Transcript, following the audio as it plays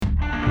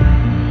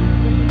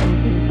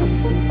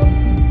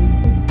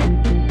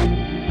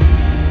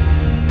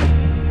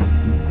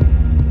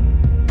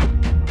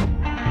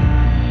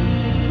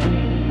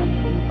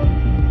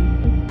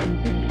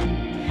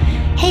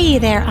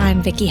there,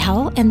 I'm Vicki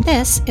Howell, and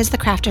this is the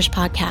Craftish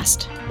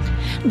Podcast.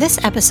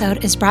 This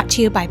episode is brought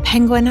to you by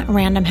Penguin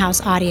Random House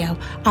Audio,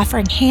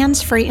 offering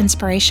hands-free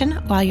inspiration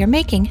while you're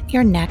making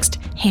your next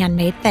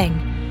handmade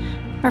thing.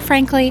 Or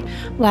frankly,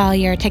 while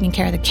you're taking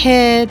care of the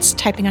kids,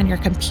 typing on your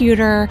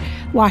computer,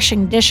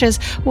 washing dishes,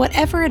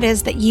 whatever it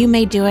is that you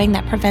may be doing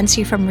that prevents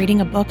you from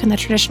reading a book in the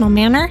traditional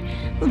manner,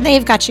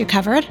 they've got you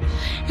covered.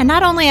 And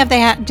not only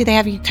do they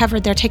have you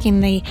covered, they're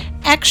taking the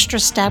extra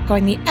step,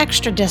 going the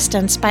extra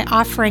distance by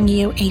offering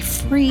you a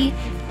free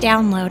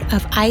download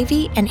of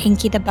Ivy and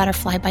Inky the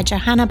Butterfly by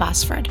Johanna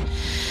Basford.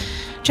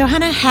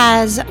 Johanna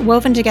has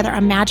woven together a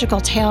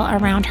magical tale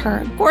around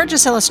her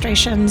gorgeous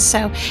illustrations,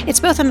 so it's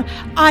both an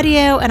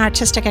audio and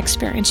artistic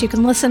experience. You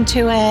can listen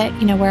to it,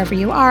 wherever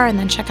you are, and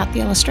then check out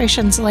the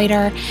illustrations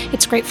later.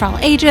 It's great for all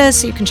ages,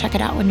 so you can check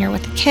it out when you're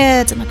with the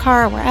kids, in the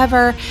car,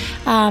 wherever,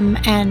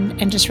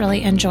 and just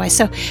really enjoy.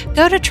 So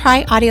go to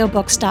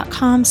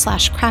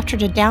tryaudiobooks.com/crafter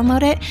to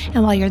download it,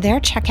 and while you're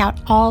there, check out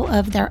all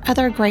of their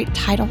other great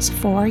titles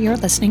for your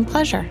listening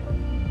pleasure.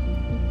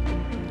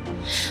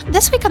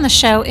 This week on the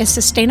show is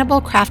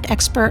sustainable craft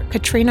expert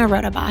Katrina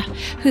Rodabaugh,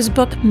 whose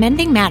book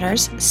Mending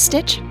Matters,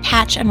 Stitch,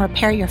 Patch, and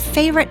Repair Your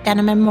Favorite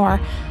Denim and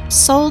More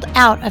sold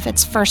out of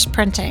its first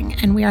printing,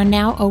 and we are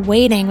now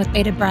awaiting with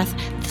bated breath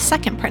the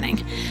second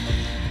printing.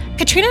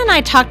 Katrina and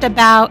I talked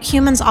about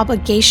humans'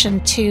 obligation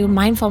to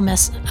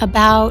mindfulness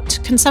about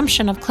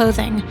consumption of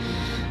clothing,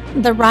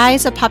 the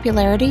rise of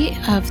popularity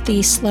of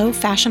the slow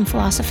fashion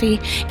philosophy,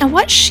 and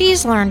what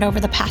she's learned over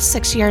the past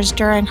 6 years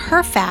during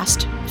her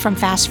fast from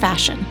fast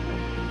fashion.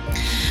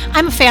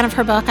 I'm a fan of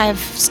her book. I've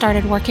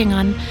started working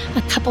on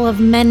a couple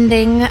of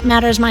mending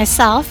matters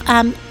myself.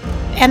 And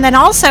then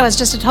also, as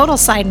just a total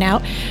side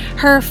note,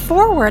 the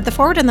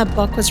foreword in the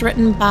book was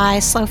written by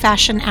slow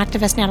fashion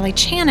activist Natalie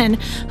Channon,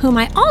 whom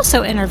I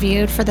also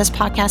interviewed for this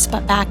podcast,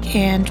 but back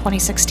in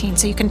 2016.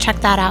 So you can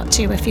check that out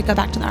too if you go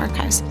back to the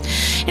archives.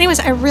 Anyways,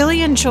 I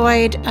really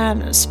enjoyed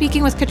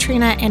speaking with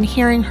Katrina and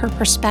hearing her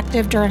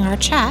perspective during our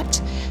chat.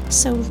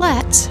 So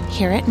let's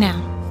hear it now.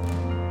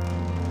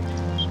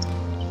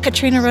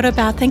 Katrina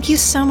Rodabaugh, thank you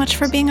so much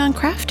for being on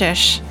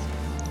Craftish.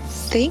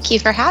 Thank you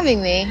for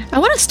having me. I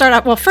want to start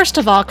out, well, first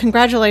of all,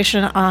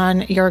 congratulations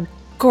on your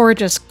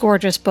gorgeous,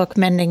 gorgeous book,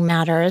 Mending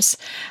Matters.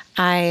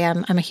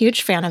 I'm a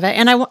huge fan of it.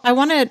 And I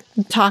want to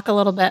talk a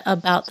little bit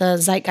about the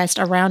zeitgeist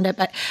around it,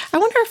 but I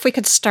wonder if we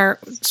could start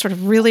sort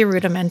of really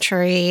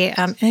rudimentary.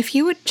 And if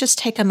you would just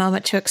take a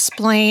moment to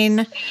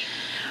explain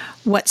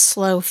what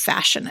slow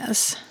fashion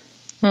is.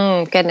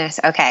 Goodness.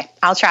 Okay,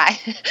 I'll try.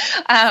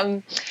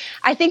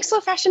 I think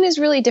slow fashion is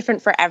really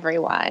different for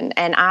everyone.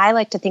 And I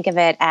like to think of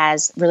it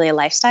as really a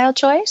lifestyle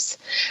choice,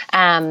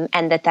 and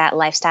that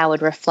lifestyle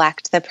would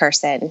reflect the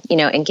person,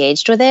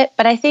 engaged with it.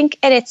 But I think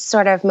at its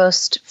sort of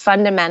most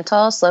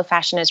fundamental, slow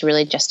fashion is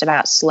really just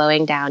about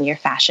slowing down your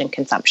fashion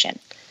consumption.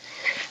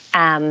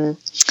 And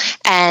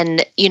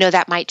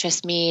that might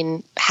just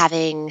mean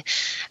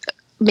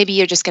maybe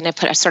you're just going to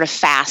put a sort of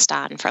fast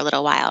on for a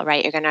little while,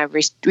 right? You're going to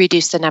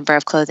reduce the number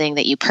of clothing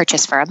that you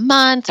purchase for a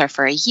month or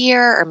for a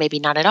year, or maybe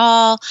not at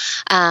all.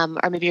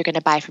 Or maybe you're going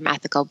to buy from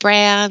ethical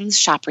brands,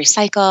 shop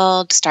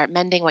recycled, start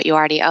mending what you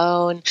already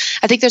own.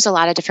 I think there's a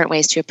lot of different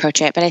ways to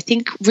approach it, but I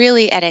think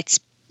really at its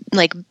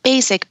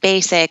basic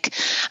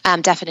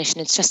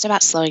definition, it's just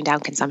about slowing down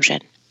consumption.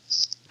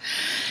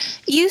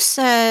 You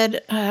say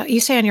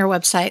on your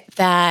website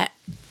that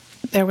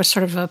there was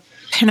sort of a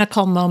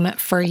pinnacle moment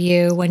for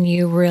you when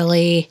you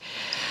really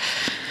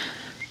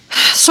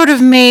sort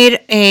of made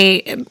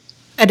a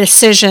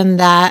decision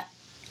that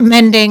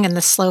mending and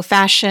the slow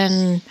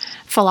fashion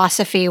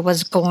philosophy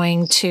was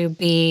going to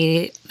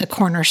be the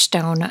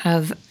cornerstone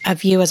of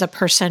you as a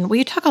person. Will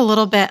you talk a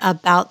little bit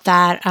about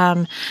that?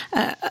 I'm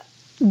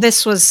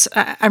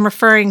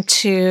referring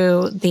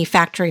to the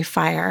factory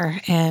fire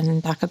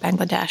in Dhaka,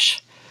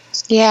 Bangladesh.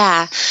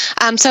 Yeah.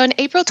 So in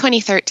April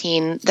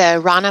 2013,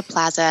 the Rana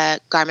Plaza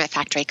garment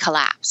factory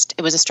collapsed.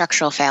 It was a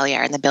structural failure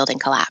and the building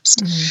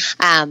collapsed.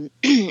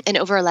 Mm-hmm. And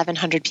over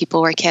 1,100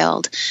 people were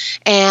killed.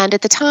 And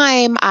at the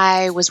time,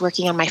 I was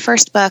working on my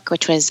first book,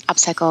 which was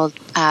upcycled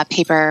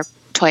paper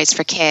toys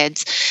for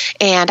kids.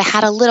 And I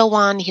had a little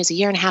one. He was a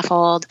year and a half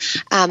old.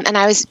 And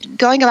I was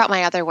going about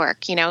my other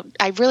work.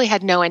 I really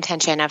had no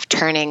intention of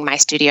turning my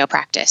studio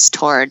practice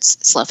towards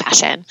slow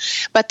fashion.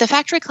 But the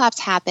factory collapse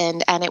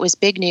happened, and it was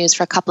big news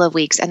for a couple of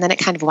weeks, and then it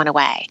kind of went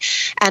away.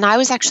 And I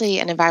was actually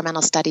an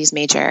environmental studies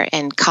major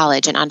in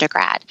college and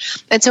undergrad.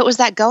 And so it was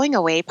that going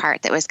away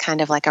part that was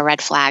kind of like a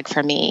red flag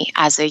for me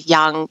as a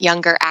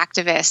younger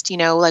activist,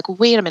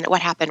 wait a minute,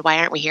 what happened? Why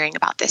aren't we hearing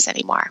about this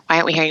anymore? Why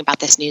aren't we hearing about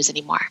this news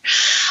anymore?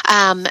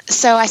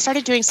 So I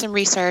started doing some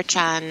research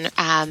on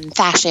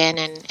fashion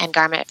and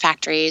garment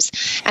factories,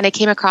 and I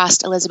came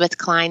across Elizabeth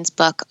Klein's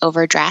book,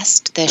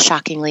 Overdressed, The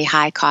Shockingly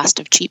High Cost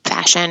of Cheap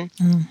Fashion.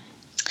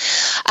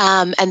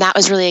 And that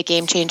was really a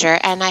game changer.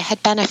 And I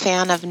had been a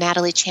fan of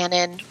Natalie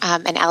Channon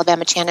and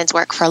Alabama Channon's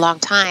work for a long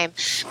time,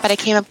 but I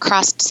came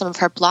across some of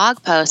her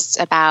blog posts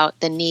about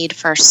the need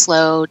for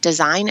slow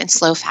design and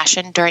slow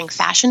fashion during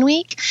Fashion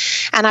Week.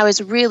 And I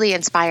was really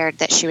inspired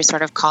that she was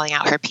sort of calling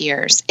out her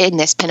peers in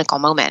this pinnacle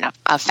moment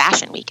of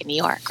Fashion Week in New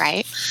York,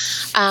 right?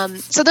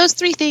 So those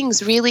three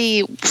things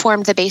really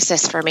formed the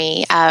basis for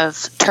me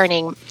of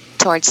turning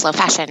towards slow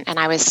fashion. And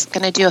I was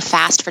going to do a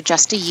fast for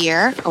just a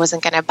year. I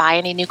wasn't going to buy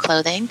any new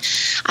clothing.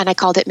 And I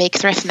called it Make,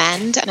 Thrift,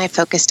 Mend. And I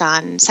focused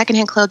on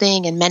secondhand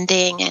clothing and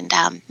mending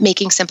and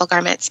making simple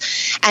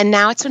garments. And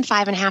now it's been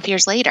 5.5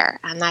 years later.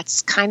 And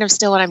that's kind of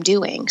still what I'm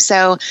doing.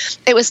 So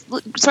it was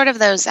sort of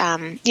those,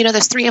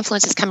 those three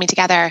influences coming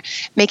together,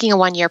 making a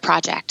 1-year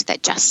project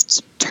that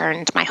just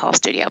turned my whole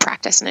studio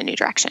practice in a new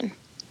direction.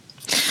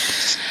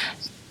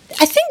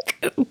 I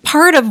think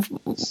part of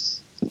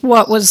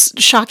what was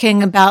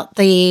shocking about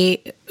the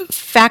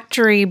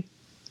factory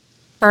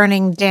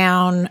burning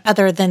down,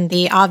 other than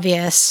the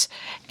obvious,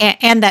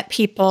 and that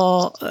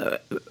people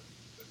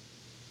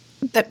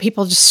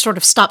just sort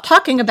of stopped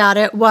talking about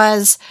it,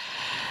 was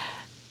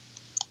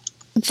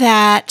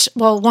that,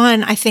 well,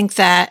 one, I think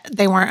that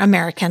they weren't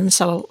American,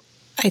 so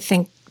I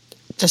think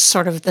just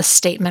sort of the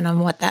statement on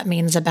what that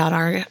means about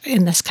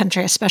in this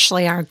country,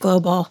 especially our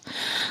global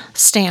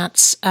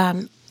stance.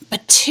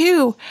 But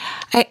two,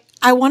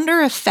 I wonder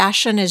if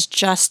fashion is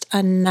just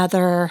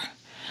another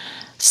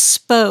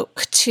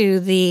spoke to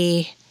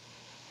the,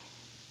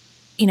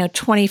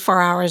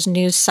 24 hours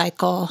news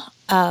cycle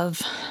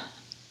of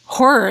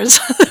horrors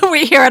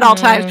we hear at all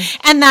times.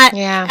 And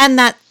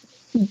that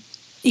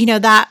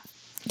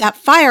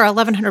fire,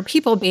 1,100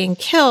 people being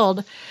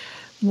killed,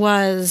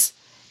 was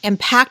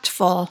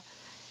impactful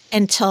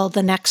until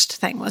the next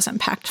thing was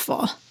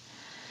impactful.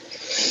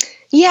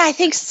 Yeah, I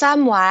think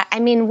somewhat. I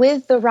mean,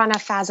 with the Rana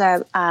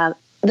Plaza,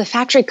 the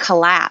factory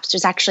collapsed. It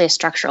was actually a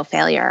structural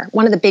failure,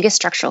 one of the biggest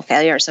structural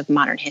failures of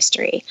modern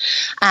history.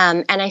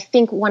 And I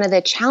think one of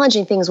the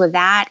challenging things with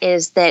that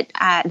is that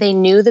they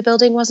knew the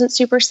building wasn't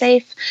super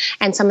safe.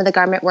 And some of the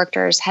garment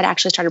workers had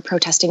actually started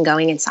protesting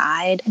going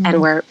inside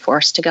and were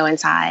forced to go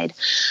inside.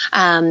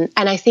 And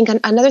I think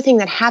another thing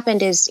that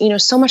happened is,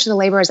 so much of the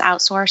labor is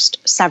outsourced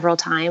several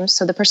times.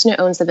 So the person who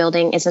owns the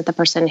building isn't the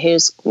person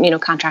who's,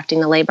 contracting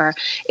the labor,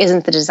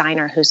 isn't the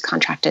designer who's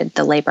contracted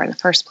the labor in the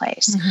first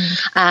place.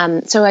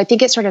 So I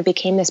think it sort of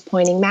became this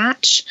pointing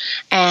match,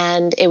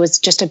 and it was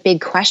just a big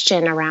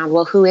question around,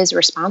 well, who is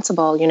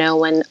responsible,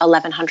 when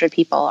 1,100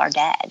 people are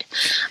dead?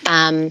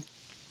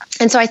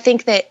 And so I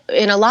think that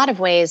in a lot of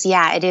ways,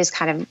 it is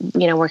kind of,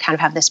 we're kind of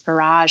have this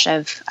barrage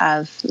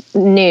of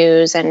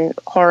news and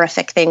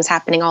horrific things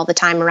happening all the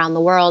time around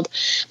the world.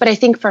 But I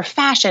think for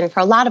fashion, for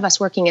a lot of us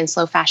working in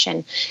slow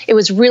fashion, it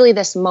was really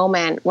this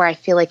moment where I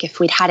feel like if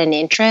we'd had an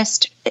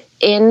interest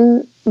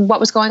in what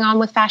was going on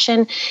with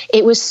fashion,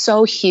 it was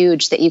so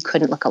huge that you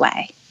couldn't look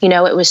away.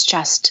 It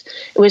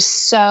was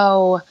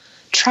so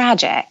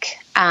tragic.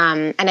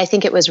 And I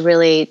think it was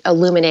really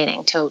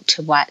illuminating to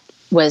what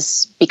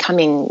was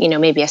becoming,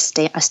 maybe a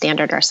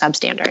standard or a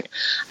substandard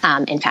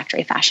in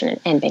factory fashion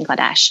in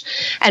Bangladesh.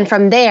 And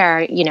from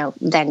there,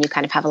 then you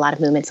kind of have a lot of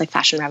movements like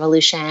Fashion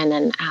Revolution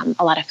and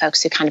a lot of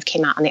folks who kind of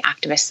came out on the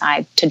activist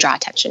side to draw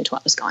attention to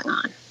what was going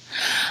on.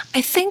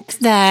 I think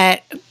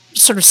that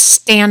sort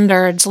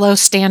of low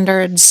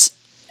standards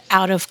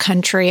out of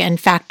country and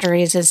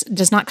factories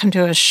does not come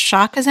to a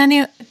shock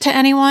to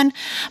anyone.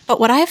 But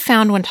what I've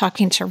found when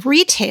talking to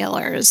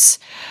retailers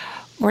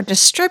or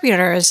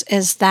distributors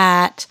is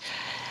that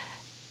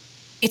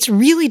it's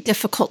really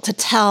difficult to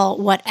tell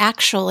what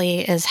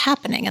actually is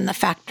happening in the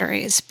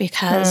factories,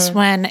 because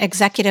when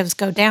executives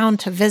go down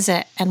to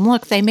visit and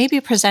look, they may be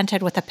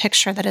presented with a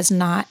picture that is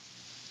not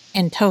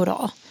in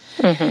total.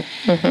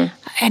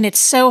 And it's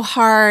so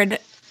hard,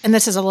 and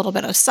this is a little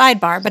bit of a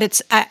sidebar, but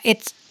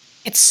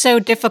it's so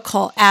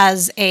difficult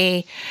as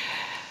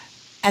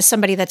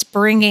somebody that's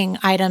bringing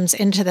items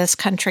into this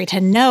country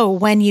to know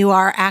when you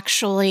are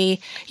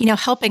actually,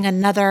 helping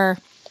another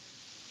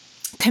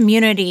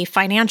community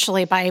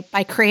financially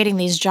by creating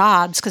these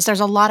jobs, because there's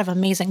a lot of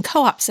amazing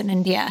co-ops in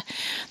India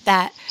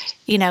that,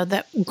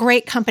 that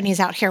great companies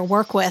out here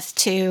work with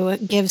to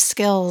give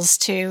skills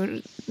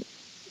to,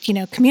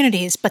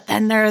 communities. But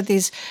then there are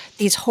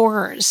these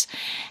horrors.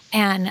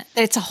 And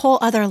it's a whole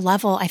other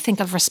level, I think,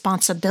 of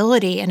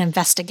responsibility and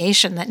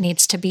investigation that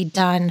needs to be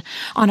done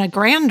on a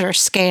grander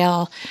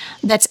scale.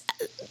 That's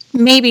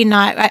maybe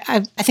not, I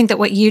think that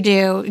what you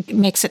do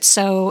makes it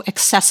so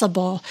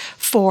accessible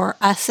for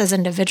us as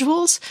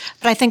individuals.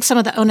 But I think some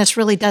of the onus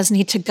really does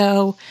need to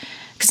go,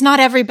 because not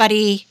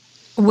everybody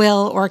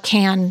will or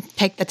can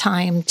take the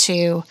time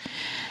to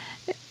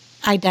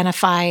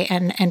identify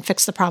and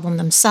fix the problem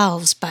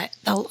themselves. But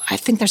I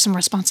think there's some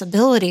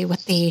responsibility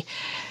with the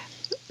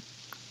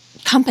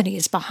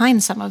companies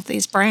behind some of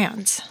these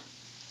brands.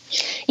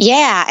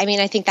 Yeah, I mean,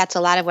 I think that's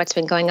a lot of what's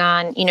been going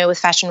on. With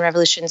Fashion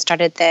Revolution,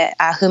 started the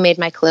Who Made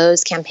My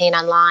Clothes campaign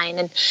online,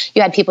 and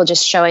you had people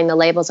just showing the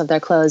labels of their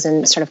clothes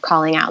and sort of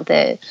calling out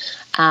the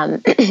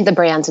the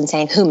brands and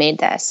saying, who made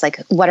this? Like,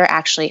 who are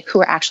actually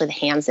the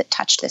hands that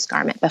touched this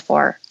garment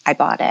before I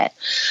bought it?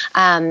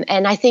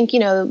 And I think,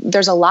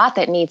 there's a lot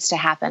that needs to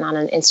happen on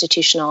an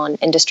institutional and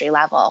industry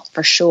level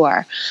for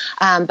sure.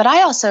 But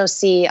I also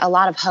see a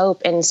lot of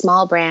hope in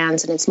small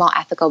brands and in small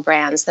ethical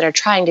brands that are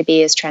trying to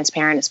be as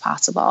transparent as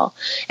possible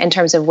in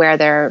terms of where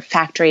their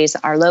factories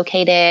are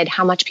located,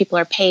 how much people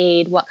are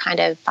paid, what kind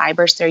of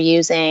fibers they're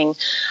using,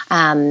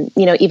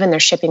 even their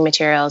shipping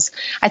materials.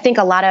 I think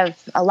a lot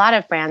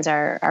of brands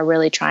are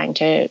really trying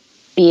to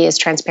be as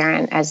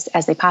transparent as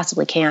they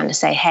possibly can to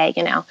say, hey,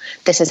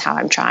 this is how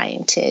I'm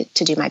trying to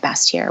do my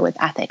best here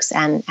with ethics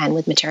and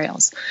with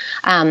materials.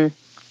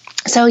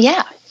 So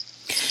yeah.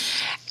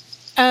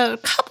 A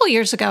couple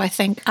years ago, I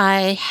think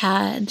I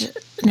had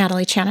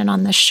Natalie Channon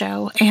on this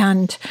show,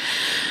 and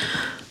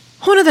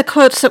one of the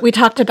quotes that we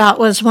talked about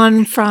was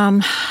one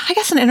from, I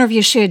guess, an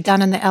interview she had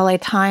done in the LA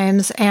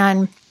Times,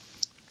 and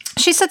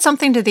she said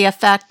something to the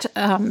effect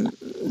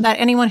that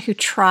anyone who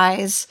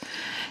tries,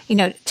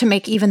 to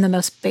make even the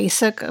most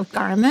basic of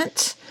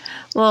garment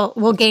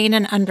will gain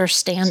an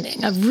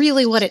understanding of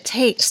really what it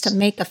takes to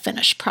make a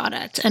finished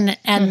product, and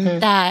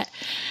that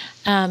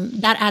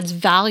adds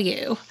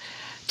value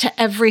to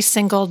every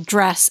single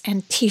dress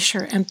and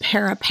t-shirt and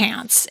pair of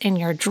pants in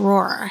your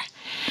drawer.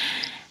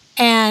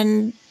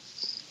 And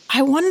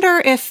I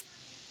wonder if,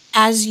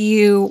 as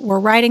you were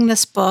writing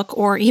this book,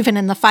 or even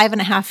in the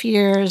 5.5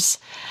 years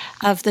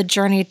of the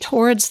journey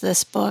towards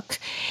this book,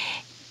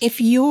 if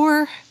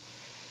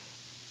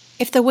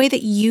the way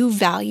that you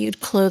valued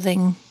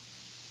clothing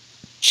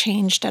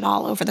changed at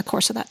all over the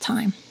course of that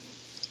time.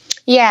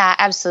 Yeah,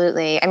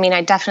 absolutely. I mean,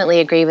 I definitely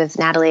agree with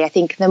Natalie. I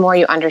think the more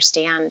you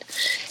understand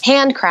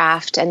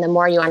handcraft and the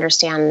more you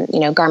understand,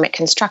 garment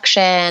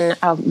construction,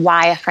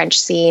 why a French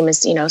seam is,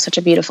 such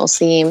a beautiful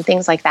seam,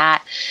 things like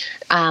that.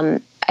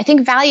 I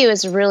think value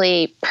is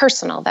really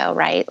personal, though,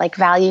 right? Like,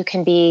 value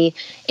can be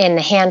in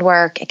the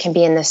handwork, it can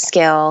be in the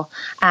skill,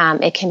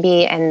 it can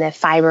be in the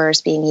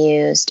fibers being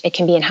used, it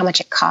can be in how much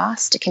it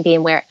cost, it can be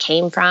in where it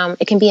came from,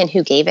 it can be in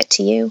who gave it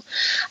to you.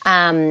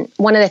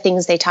 One of the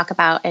things they talk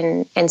about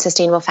in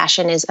sustainable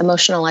fashion is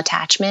emotional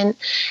attachment,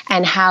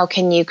 and how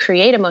can you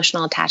create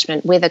emotional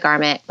attachment with a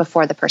garment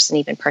before the person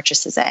even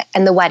purchases it.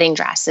 And the wedding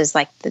dress is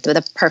like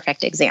the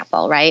perfect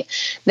example, right?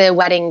 The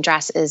wedding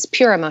dress is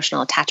pure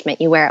emotional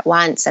attachment. You wear it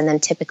once, and then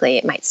typically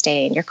it might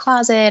stay in your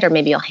closet, or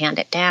maybe you'll hand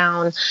it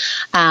down.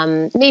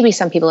 Maybe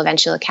some people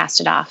eventually cast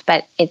it off,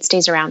 but it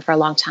stays around for a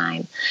long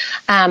time.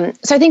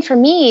 So I think for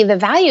me, the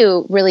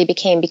value really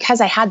became,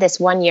 because I had this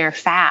 1 year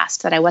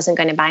fast that I wasn't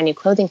going to buy new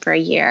clothing for a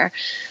year.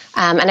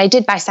 And I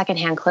did buy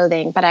secondhand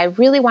clothing, but I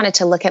really wanted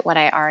to look at what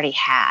I already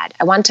had.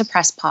 I wanted to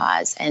press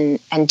pause and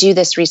do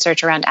this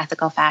research around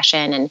ethical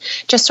fashion and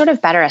just sort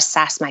of better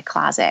assess my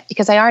closet,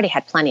 because I already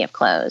had plenty of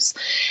clothes.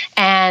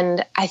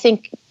 And I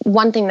think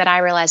one thing that I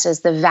realized is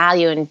the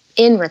value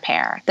in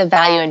repair, the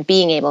value in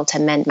being able to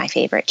mend my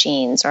favorite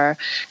jeans, or,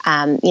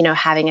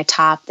 having a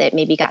top that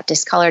maybe got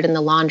discolored in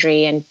the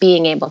laundry and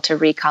being able to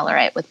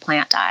recolor it with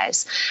plant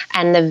dyes.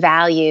 And the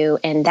value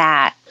in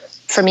that,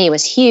 for me,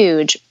 was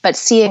huge. But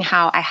seeing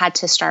how I had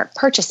to start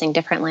purchasing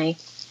differently.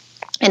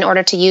 In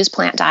order to use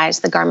plant dyes,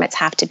 the garments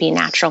have to be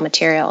natural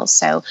materials.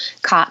 So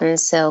cotton,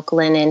 silk,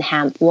 linen,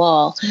 hemp,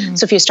 wool. Mm.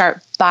 So if you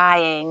start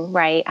buying,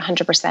 100%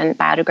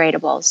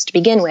 biodegradables to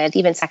begin with,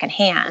 even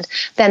secondhand,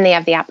 then they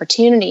have the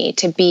opportunity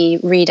to be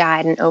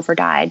re-dyed and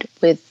over-dyed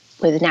with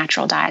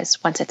natural dyes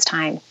once it's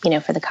time,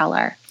 for the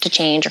color to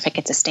change, or if it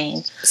gets a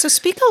stain. So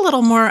speak a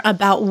little more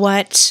about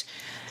what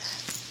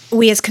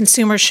we as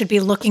consumers should be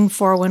looking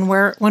for when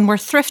we're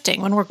thrifting,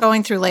 when we're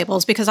going through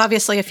labels, because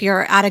obviously if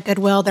you're at a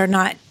Goodwill, they're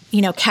not,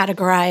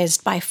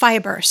 categorized by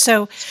fiber.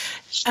 So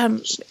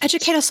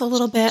educate us a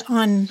little bit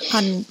on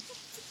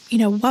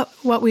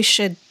what we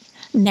should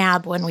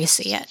nab when we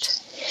see it.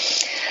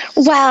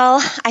 Well,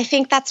 I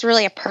think that's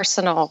really a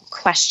personal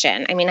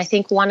question. I mean, I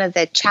think one of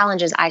the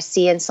challenges I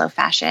see in slow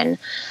fashion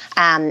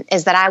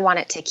is that I want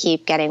it to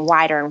keep getting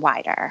wider and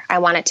wider. I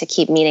want it to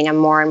keep meeting a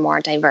more and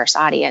more diverse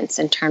audience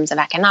in terms of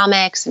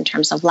economics, in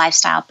terms of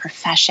lifestyle,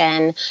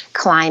 profession,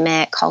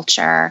 climate,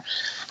 culture.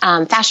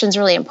 Fashion's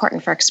really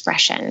important for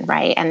expression,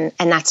 right? And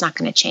that's not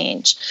going to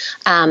change.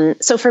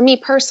 So for me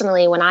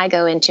personally, when I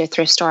go into a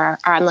thrift store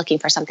or I'm looking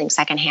for something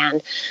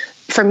secondhand,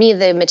 for me,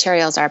 the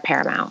materials are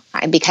paramount,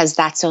 because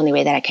that's the only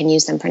way that I can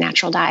use them for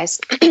natural dyes.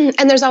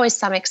 And there's always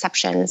some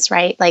exceptions,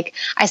 right? Like,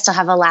 I still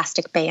have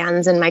elastic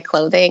bands in my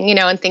clothing,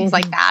 and things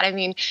like that. I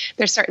mean,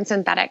 there's certain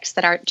synthetics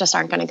that aren't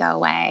going to go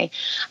away.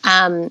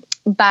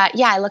 But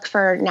yeah, I look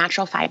for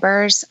natural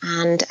fibers,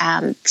 and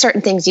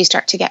certain things you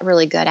start to get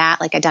really good at,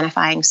 like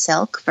identifying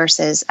silk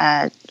versus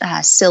a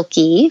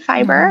silky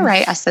fiber,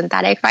 right? A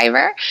synthetic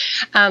fiber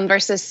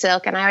versus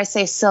silk. And I always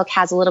say silk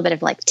has a little bit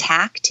of like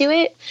tack to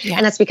it. Yeah.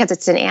 And that's because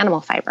it's an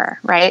animal fiber,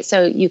 right?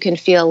 So you can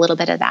feel a little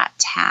bit of that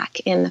tack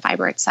in the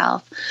fiber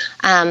itself.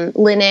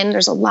 Linen,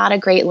 there's a lot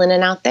of great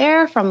linen out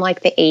there from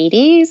like the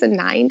 80s and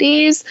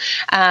 90s,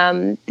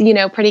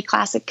 pretty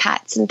classic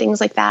cuts and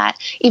things like that.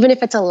 Even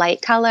if it's a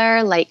light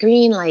color, light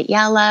green, light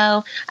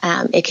yellow,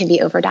 it can be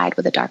over-dyed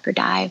with a darker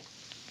dye.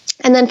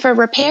 And then for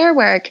repair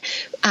work,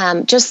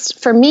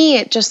 just for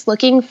me, just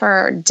looking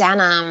for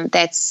denim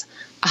that's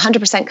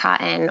 100%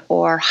 cotton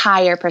or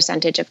higher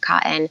percentage of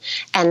cotton,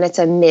 and that's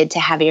a mid to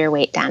heavier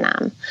weight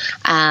denim,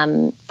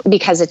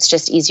 because it's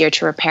just easier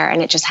to repair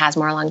and it just has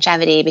more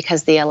longevity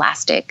because the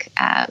elastic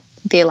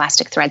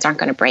threads aren't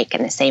going to break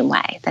in the same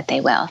way that they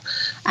will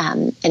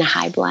in a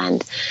high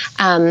blend.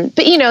 But,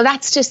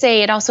 that's to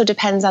say it also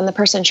depends on the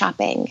person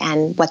shopping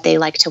and what they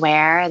like to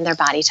wear and their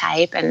body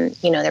type and,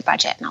 their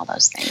budget and all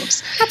those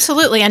things.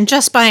 Absolutely. And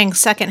just buying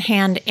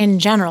secondhand in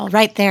general,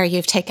 right there,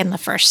 you've taken the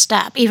first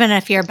step. Even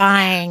if you're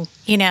buying,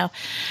 a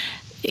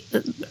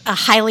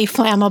highly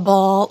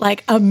flammable,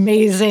 like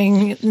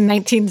amazing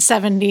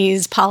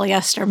 1970s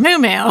polyester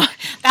muumuu,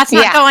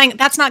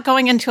 that's not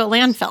going into a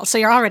landfill. So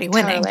you're already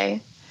winning.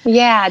 Totally.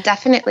 Yeah,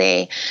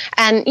 definitely.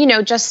 And,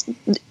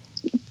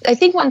 I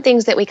think one of the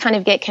things we kind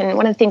of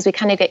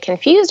get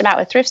confused about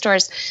with thrift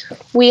stores,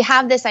 we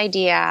have this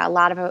idea, a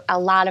lot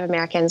of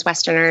Americans,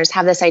 Westerners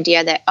have this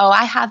idea that,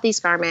 I have these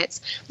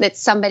garments that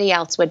somebody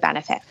else would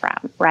benefit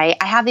from, right?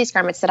 I have these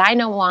garments that I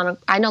no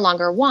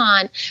longer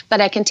want,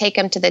 but I can take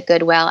them to the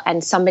Goodwill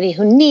and somebody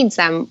who needs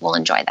them will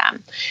enjoy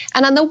them.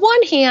 And on the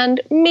one hand,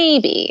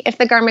 maybe if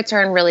the garments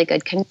are in really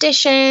good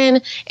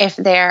condition, if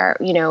they're,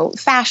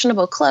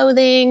 fashionable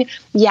clothing,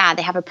 yeah,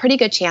 they have a pretty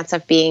good chance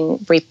of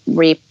being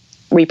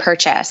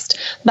repurchased.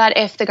 But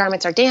if the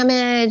garments are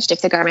damaged,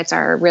 if the garments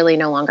are really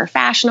no longer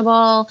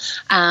fashionable,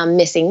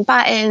 missing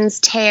buttons,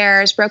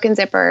 tears, broken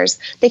zippers,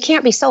 they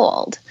can't be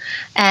sold.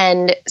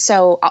 And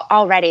so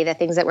already the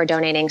things that we're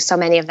donating, so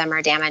many of them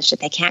are damaged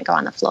that they can't go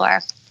on the floor.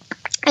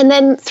 And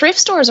then thrift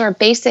stores are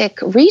basic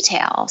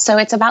retail. So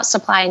it's about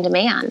supply and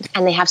demand.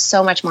 And they have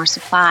so much more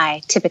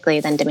supply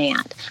typically than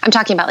demand. I'm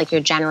talking about like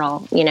your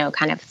general,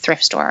 kind of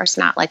thrift stores,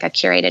 not like a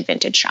curated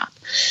vintage shop.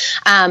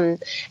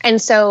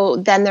 And so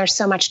then there's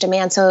so much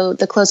demand. So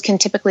the clothes can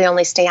typically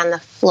only stay on the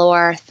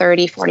floor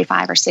 30,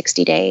 45, or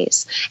 60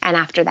 days. And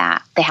after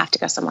that, they have to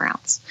go somewhere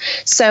else.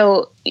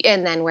 So,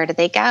 and then where do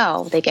they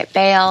go? They get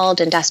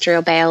baled,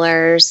 industrial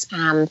balers.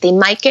 They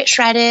might get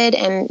shredded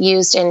and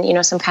used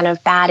in, some kind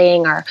of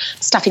batting or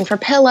stuffing for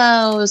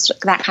pillows,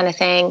 that kind of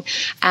thing.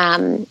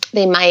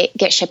 They might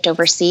get shipped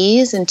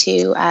overseas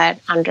into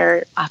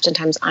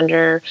oftentimes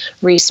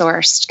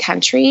under-resourced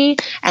country,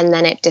 and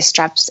then it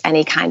disrupts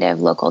any kind of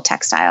local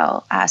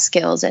textile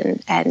skills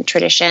and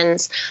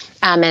traditions,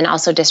 and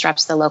also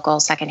disrupts the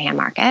local secondhand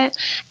market.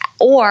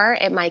 Or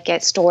it might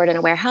get stored in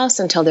a warehouse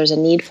until there's a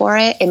need for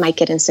it. It might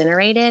get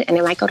incinerated and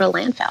it might go to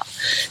landfill.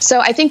 So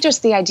I think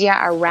just the idea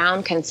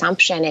around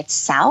consumption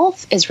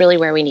itself is really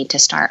where we need to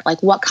start.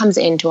 Like what comes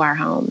into our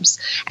homes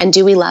and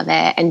do we love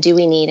it and do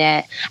we need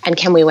it and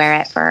can we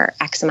wear it for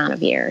X amount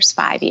of years,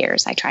 5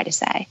 years, I try to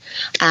say.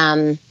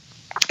 And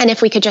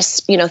if we could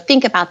just,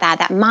 think about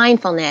that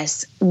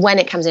mindfulness when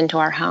it comes into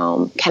our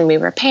home, can we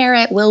repair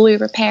it? Will we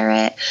repair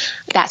it?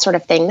 That sort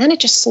of thing. Then it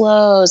just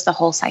slows the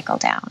whole cycle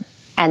down.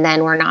 And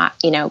then we're not,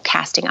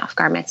 casting off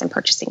garments and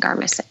purchasing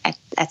garments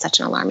at such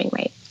an alarming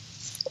rate.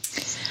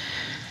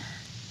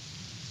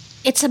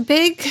 It's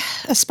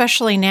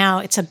especially now,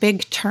 it's a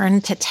big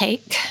turn to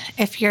take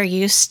if you're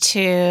used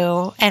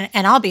to,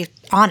 and I'll be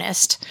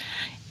honest,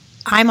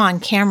 I'm on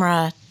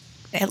camera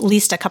at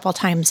least a couple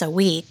times a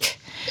week.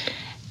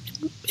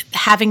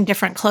 Having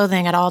different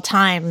clothing at all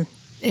time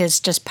is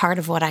just part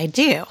of what I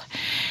do.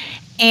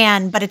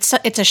 But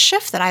it's a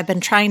shift that I've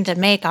been trying to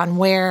make on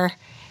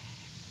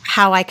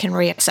how I can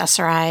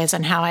re-accessorize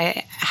and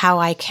how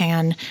I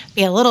can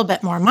be a little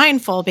bit more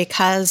mindful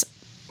because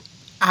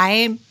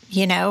I,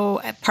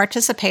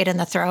 participate in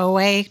the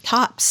throwaway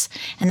tops,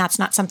 and that's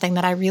not something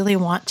that I really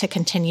want to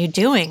continue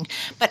doing.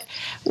 But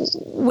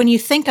when you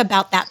think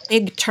about that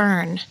big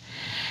turn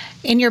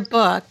in your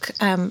book,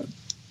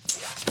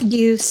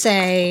 you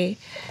say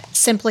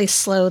simply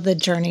slow the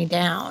journey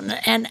down.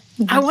 And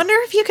I wonder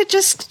if you could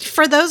just,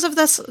 for those of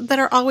us that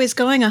are always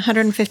going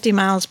 150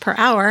 miles per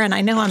hour, and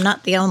I know I'm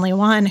not the only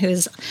one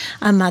who's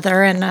a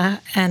mother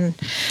and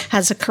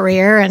has a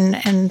career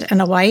and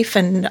a wife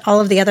and all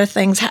of the other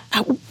things,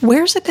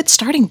 where's a good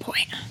starting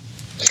point?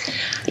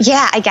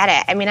 Yeah, I get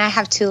it. I mean, I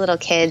have 2 little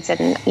kids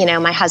and,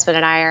 my husband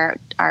and I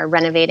are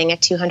renovating a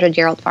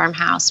 200-year-old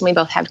farmhouse and we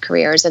both have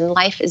careers and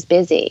life is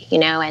busy,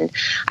 and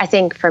I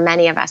think for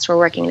many of us, we're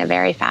working at a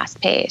very fast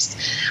pace.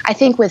 I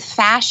think with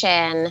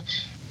fashion,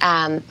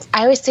 I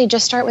always say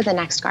just start with the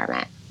next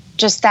garment.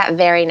 Just that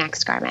very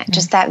next garment,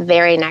 just that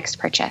very next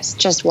purchase,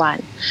 just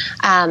one.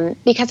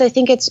 Because I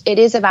think it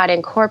is about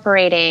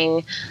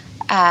incorporating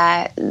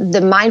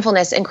the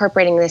mindfulness,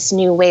 incorporating this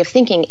new way of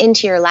thinking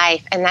into your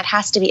life, and that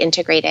has to be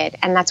integrated.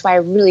 And that's why I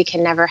really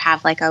can never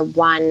have like a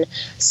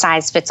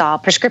one-size-fits-all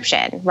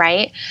prescription,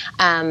 right?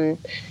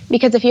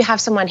 Because if you have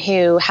someone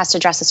who has to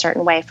dress a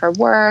certain way for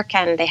work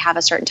and they have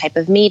a certain type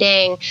of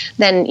meeting,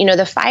 then,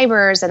 the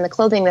fibers and the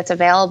clothing that's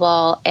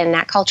available in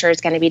that culture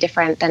is going to be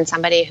different than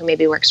somebody who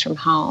maybe works from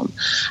home.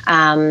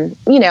 And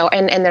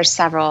there's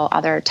several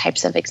other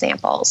types of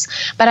examples.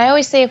 But I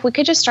always say if we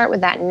could just start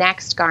with that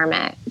next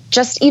garment,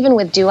 just even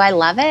with do I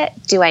love it?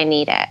 Do I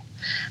need it?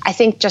 I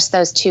think just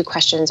those two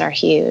questions are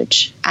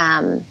huge.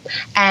 And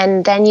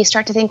then you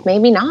start to think,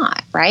 maybe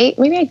not, right?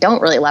 Maybe I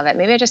don't really love it.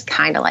 Maybe I just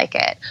kind of like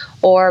it.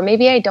 Or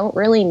maybe I don't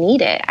really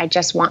need it. I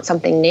just want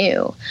something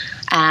new.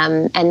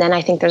 And then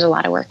I think there's a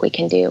lot of work we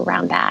can do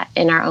around that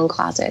in our own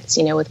closets,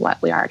 with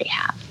what we already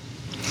have.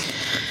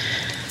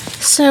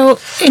 So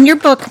in your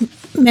book,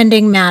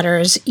 Mending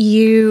Matters,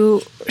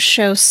 you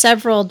show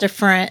several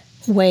different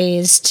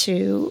ways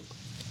to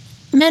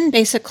mend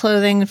basic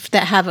clothing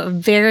that have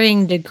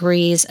varying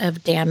degrees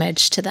of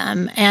damage to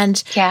them.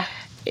 And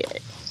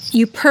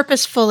you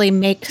purposefully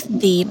make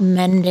the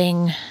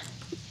mending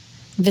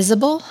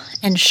visible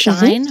and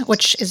shine,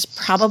 which is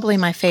probably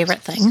my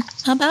favorite thing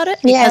about it,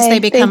 because they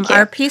become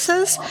art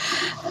pieces.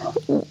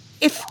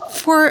 If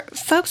for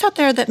folks out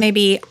there that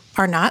maybe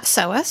are not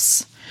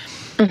sewists,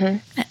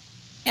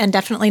 and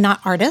definitely not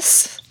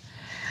artists,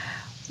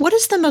 what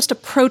is the most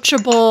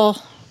approachable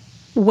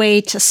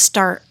way to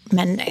start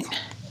mending?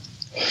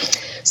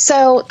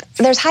 So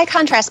there's high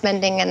contrast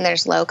mending and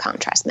there's low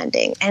contrast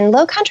mending. And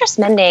low contrast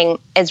mending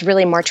is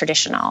really more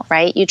traditional,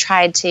 right? You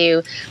try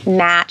to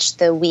match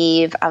the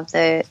weave of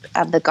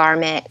the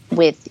garment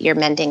with your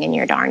mending and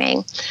your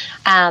darning.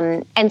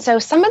 And so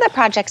some of the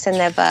projects in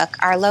the book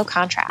are low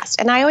contrast.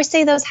 And I always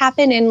say those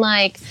happen in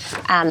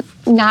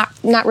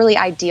not really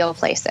ideal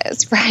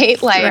places,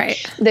 right? Like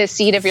the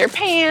seat of your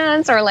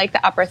pants or like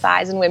the upper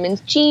thighs in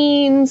women's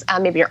jeans,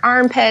 maybe your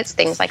armpits,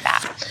 things like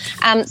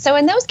that. So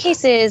in those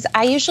cases,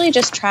 I usually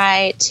just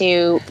try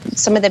to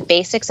some of the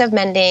basics of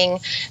mending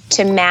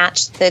to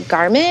match the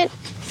garment,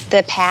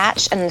 the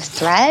patch, and the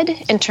thread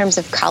in terms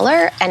of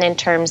color and in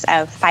terms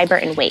of fiber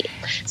and weight.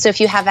 So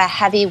if you have a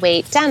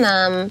heavyweight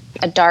denim,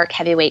 a dark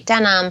heavyweight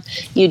denim,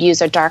 you'd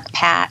use a dark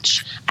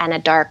patch and a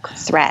dark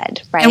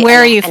thread, right? And where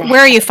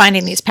are you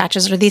finding these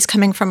patches? Are these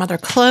coming from other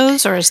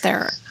clothes, or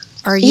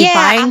are you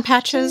buying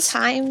patches?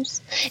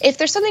 Sometimes. If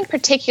there's something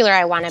particular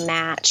I want to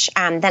match,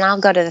 then I'll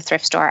go to the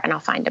thrift store and I'll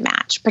find a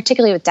match,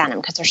 particularly with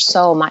denim, because there's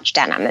so much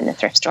denim in the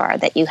thrift store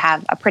that you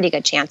have a pretty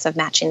good chance of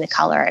matching the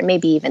color and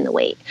maybe even the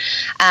weight.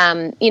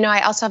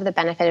 I also have the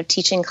benefit of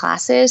teaching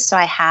classes, so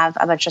I have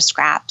a bunch of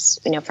scraps,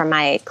 from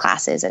my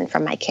classes and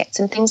from my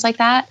kits and things like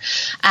that.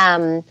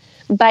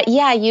 But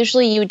yeah,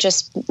 usually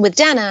with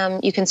denim,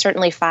 you can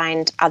certainly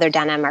find other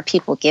denim, or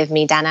people give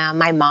me denim.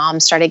 My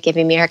mom started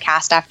giving me her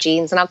cast off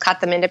jeans and I'll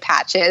cut them into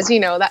patches,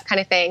 that kind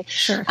of thing.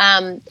 Sure.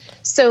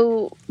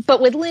 But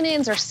with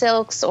linens or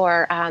silks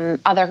or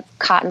other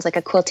cottons, like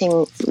a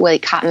quilting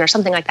weight cotton or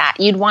something like that,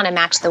 you'd want to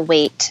match the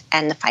weight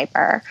and the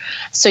fiber.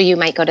 So you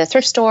might go to a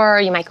thrift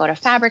store, you might go to a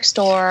fabric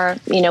store,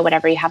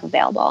 whatever you have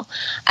available.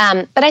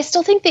 But I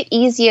still think the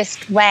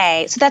easiest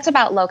way, so that's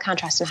about low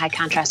contrast and high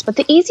contrast, but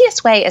the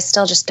easiest way is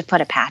still just to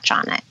put a patch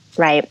on it,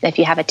 right? If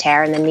you have a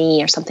tear in the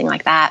knee or something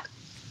like that,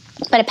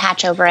 put a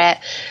patch over it,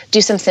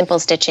 do some simple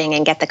stitching,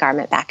 and get the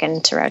garment back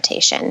into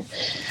rotation.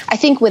 I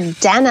think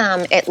with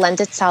denim, it lends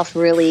itself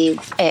really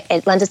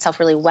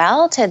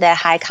well to the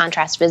high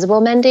contrast visible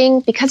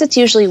mending because it's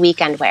usually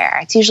weekend wear.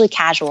 It's usually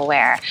casual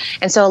wear.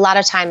 And so a lot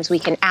of times we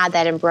can add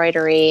that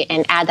embroidery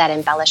and add that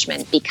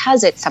embellishment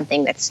because it's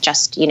something that's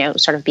just,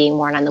 sort of being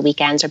worn on the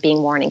weekends or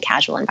being worn in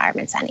casual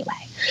environments anyway.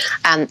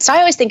 So I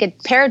always think a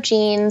pair of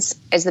jeans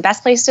is the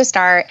best place to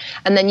start,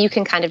 and then you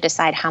can kind of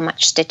decide how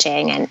much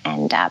stitching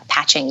and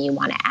patching you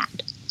want to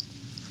add.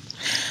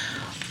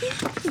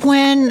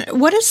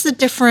 What is the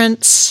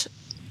difference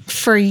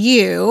for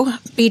you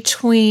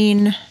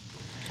between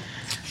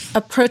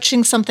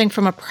approaching something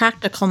from a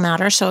practical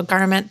matter, so a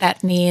garment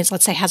that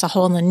let's say has a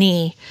hole in the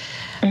knee,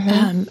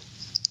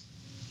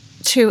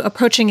 to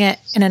approaching it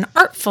in an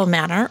artful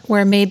manner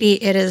where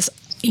maybe it is,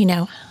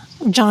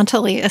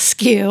 jauntily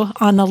askew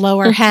on the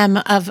lower hem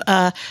of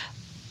a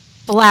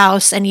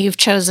blouse and you've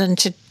chosen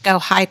to go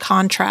high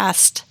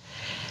contrast?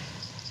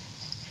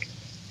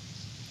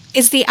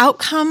 Is the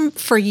outcome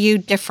for you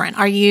different?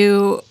 Are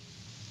you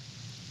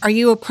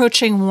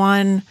approaching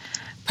one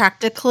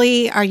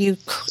practically? Are you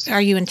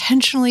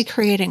intentionally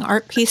creating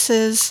art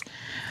pieces?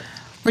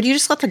 Or do you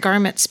just let the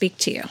garment speak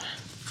to you?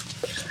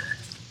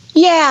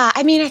 Yeah,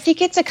 I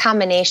think it's a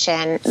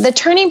combination. The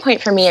turning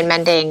point for me in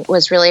mending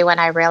was really when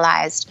I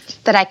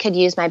realized that I could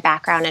use my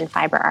background in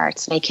fiber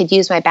arts and I could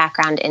use my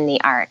background in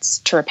the arts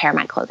to repair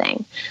my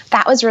clothing.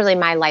 That was really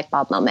my light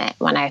bulb moment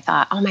when I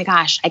thought, oh my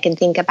gosh, I can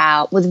think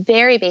about with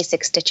very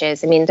basic stitches.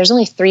 There's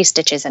only 3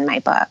 stitches in my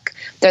book.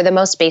 They're the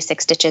most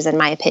basic stitches in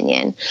my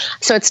opinion.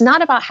 So it's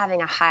not about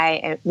having a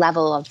high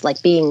level of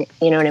being,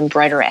 an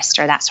embroiderist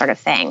or that sort of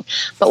thing.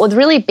 But with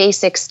really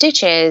basic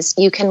stitches,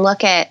 you can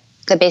look at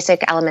the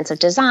basic elements of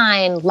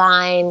design,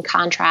 line,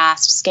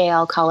 contrast,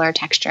 scale, color,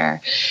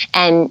 texture.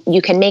 And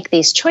you can make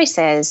these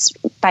choices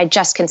by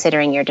just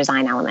considering your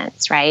design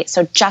elements, right?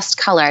 So just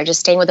color, just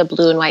staying with a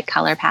blue and white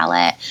color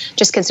palette,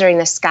 just considering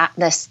the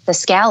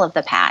scale of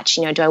the patch.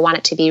 Do I want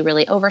it to be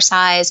really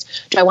oversized?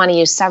 Do I want to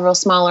use several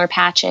smaller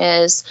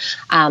patches?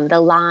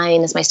 The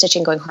line, is my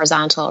stitching going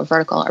horizontal or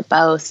vertical or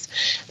both?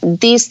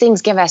 These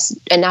things give us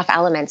enough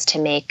elements to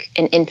make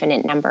an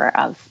infinite number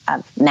of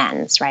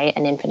mends, right?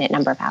 An infinite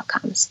number of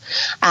outcomes.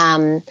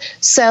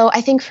 So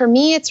I think for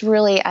me, it's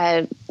really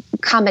a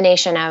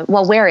combination of,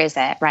 well, where is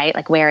it, right?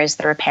 Like, where is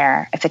the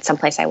repair? If it's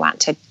someplace I want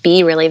to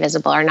be really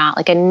visible or not.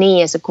 Like, a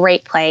knee is a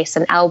great place.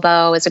 An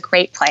elbow is a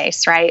great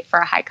place, right, for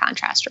a high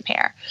contrast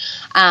repair.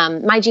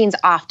 My jeans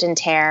often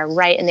tear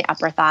right in the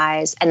upper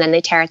thighs, and then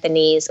they tear at the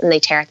knees, and they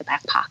tear at the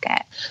back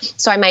pocket.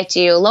 So I might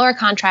do lower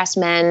contrast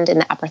mend in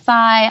the upper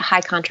thigh,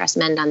 high contrast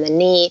mend on the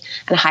knee,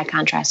 and a high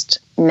contrast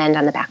mend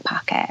on the back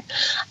pocket.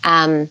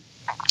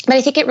 But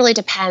I think it really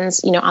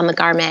depends, on the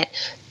garment.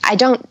 I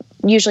don't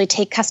usually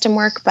take custom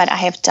work, but I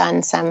have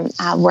done some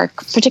work,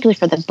 particularly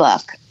for the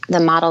book. The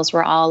models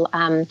were all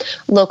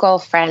local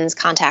friends,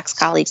 contacts,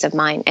 colleagues of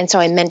mine. And so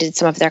I mended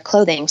some of their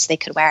clothing so they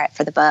could wear it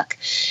for the book.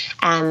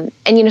 And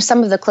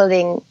some of the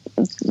clothing,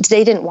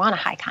 they didn't want a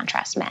high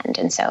contrast mend.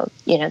 And so,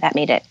 that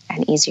made it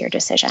an easier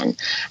decision.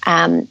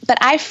 But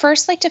I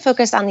first like to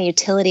focus on the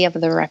utility of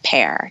the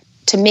repair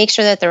to make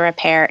sure that the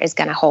repair is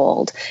going to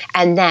hold,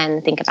 and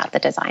then think about the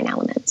design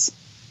elements.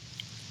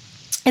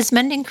 Is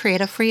mending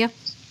creative for you?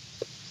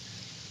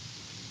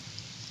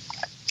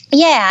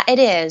 Yeah, it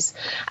is.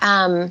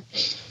 I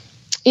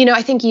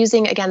think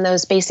using, again,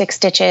 those basic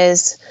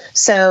stitches.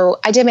 So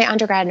I did my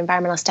undergrad in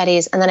environmental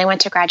studies, and then I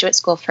went to graduate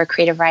school for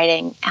creative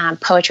writing.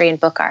 Poetry and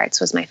book arts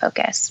was my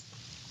focus.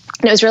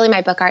 And it was really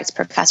my book arts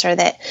professor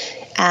that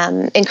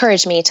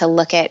encouraged me to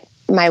look at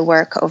my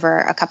work over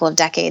a couple of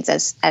decades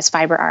as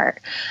fiber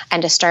art,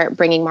 and to start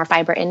bringing more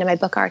fiber into my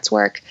book arts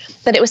work.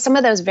 But it was some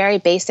of those very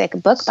basic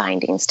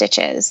bookbinding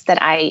stitches that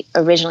I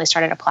originally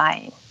started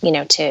applying,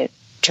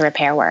 to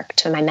repair work,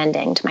 to my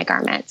mending, to my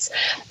garments.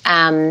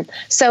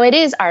 So it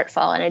is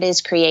artful and it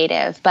is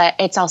creative, but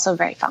it's also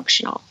very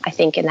functional. I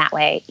think in that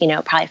way,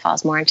 it probably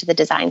falls more into the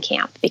design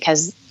camp,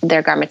 because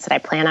they're garments that I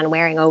plan on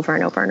wearing over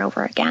and over and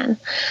over again.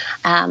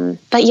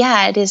 But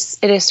yeah, it is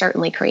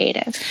certainly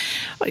creative.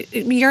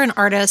 You're an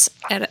artist,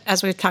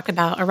 as we've talked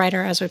about, a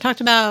writer, as we've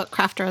talked about,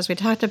 crafter, as we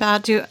talked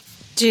about.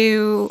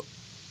 Do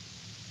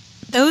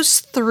those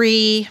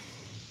three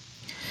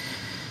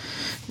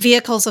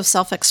vehicles of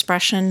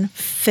self-expression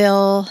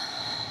fill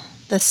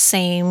the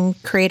same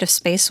creative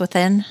space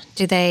within?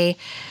 Do they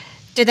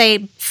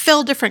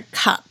fill different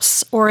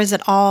cups, or does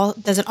it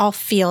all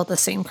feel the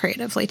same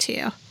creatively to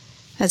you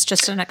as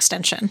just an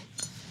extension?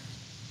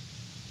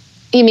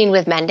 You mean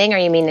with mending, or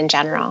you mean in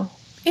general?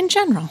 In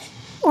general,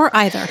 or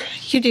either.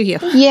 You do you.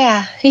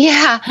 Yeah.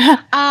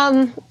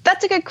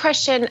 That's a good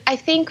question. I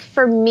think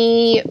for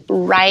me,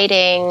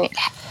 writing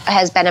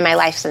has been in my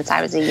life since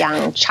I was a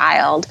young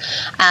child.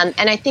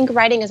 And I think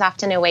writing is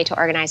often a way to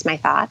organize my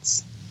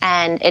thoughts.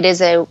 And it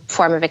is a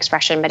form of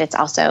expression, but it's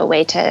also a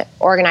way to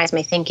organize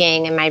my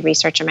thinking and my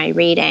research and my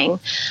reading.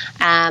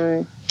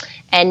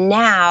 And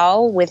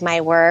now with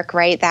my work,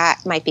 right,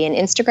 that might be an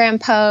Instagram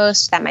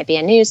post, that might be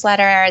a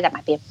newsletter, that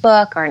might be a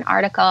book or an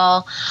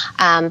article.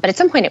 But at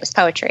some point it was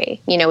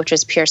poetry, which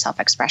was pure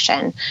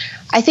self-expression.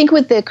 I think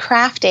with the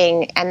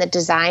crafting and the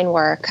design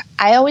work,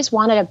 I always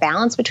wanted a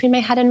balance between my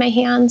head and my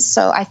hands.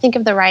 So I think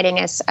of the writing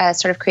as a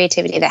sort of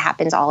creativity that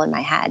happens all in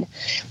my head.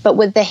 But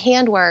with the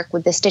handwork,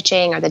 with the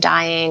stitching or the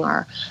dyeing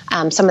or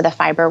some of the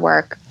fiber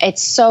work,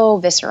 it's so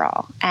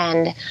visceral.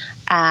 And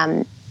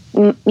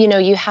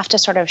you have to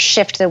sort of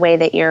shift the way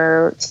that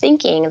you're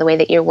thinking, the way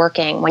that you're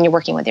working when you're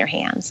working with your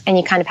hands, and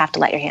you kind of have to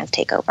let your hands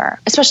take over,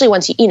 especially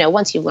once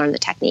you learn the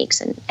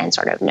techniques and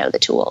sort of know the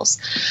tools.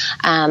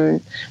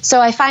 So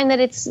I find that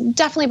it's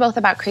definitely both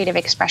about creative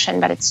expression,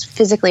 but it's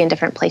physically in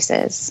different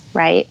places,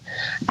 right?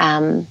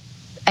 And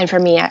for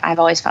me, I've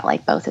always felt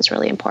like both is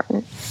really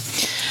important.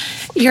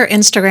 Your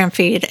Instagram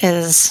feed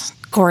is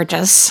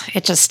gorgeous.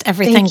 It just,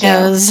 everything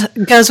goes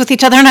with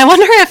each other. And I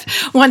wonder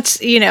if once,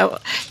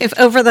 if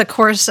over the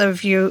course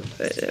of you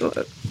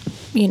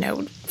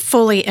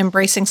fully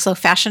embracing slow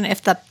fashion,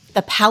 if the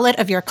palette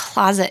of your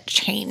closet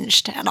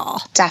changed at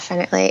all.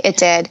 Definitely, it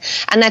did.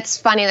 And that's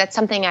funny. That's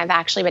something I've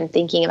actually been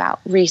thinking about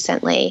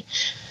recently.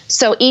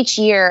 So each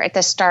year at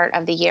the start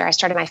of the year, I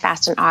started my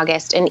fast in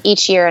August, and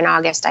each year in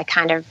August, I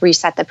kind of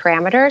reset the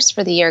parameters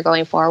for the year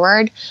going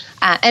forward.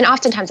 And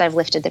oftentimes I've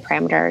lifted the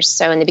parameters.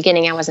 So in the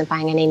beginning, I wasn't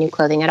buying any new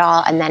clothing at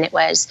all. And then it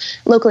was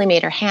locally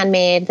made or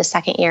handmade. The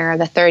second year,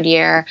 the third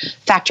year,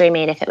 factory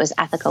made if it was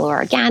ethical or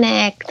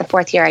organic. The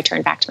fourth year, I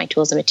turned back to my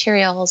tools and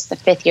materials. The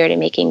fifth year to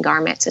making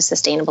garments as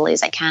sustainably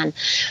as I can.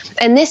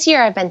 And this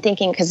year I've been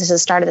thinking, because this is the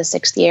start of the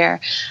sixth year,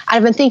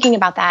 I've been thinking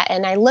about that.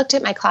 And I looked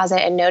at my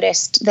closet and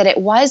noticed that it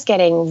was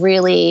getting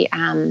really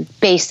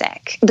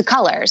basic. The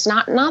colors,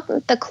 not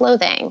the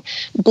clothing,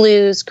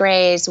 blues,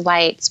 grays,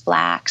 whites,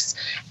 blacks.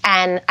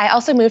 And I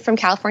also moved from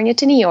California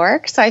to New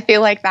York. So I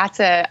feel like that's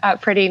a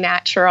pretty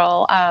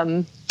natural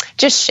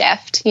just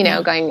shift,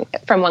 going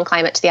from one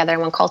climate to the other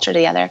and one culture to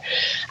the other.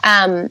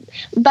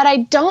 But I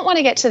don't want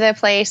to get to the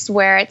place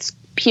where it's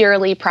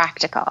purely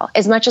practical.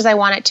 As much as I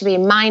want it to be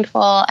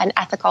mindful and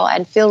ethical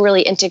and feel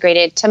really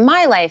integrated to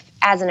my life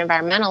as an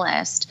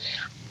environmentalist,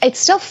 it's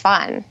still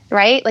fun,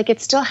 right? Like, it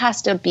still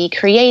has to be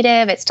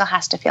creative. It still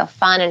has to feel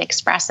fun and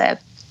expressive.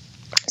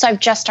 So I've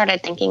just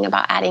started thinking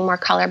about adding more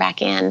color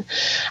back in,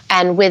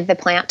 and with the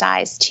plant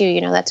dyes too,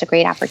 that's a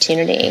great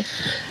opportunity.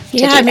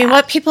 Yeah, I mean,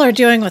 what people are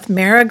doing with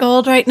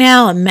marigold right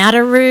now and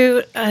madder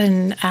root,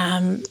 and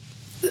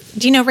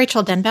do you know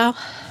Rachel Denbow?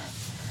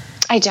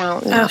 I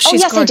don't know. Oh,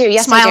 yes, I do.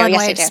 Yes, smile I do. And yes,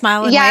 wave, I do.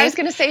 Smile and yeah, wave. I was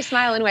going to say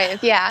smile and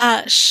wave.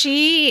 Yeah.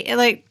 She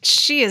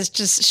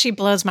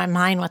blows my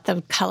mind with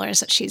the colors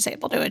that she's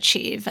able to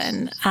achieve.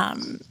 And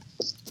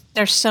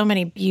there's so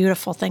many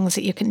beautiful things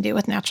that you can do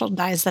with natural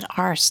dyes that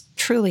are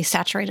truly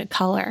saturated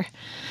color.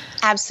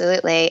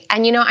 Absolutely.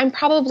 And, I'm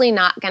probably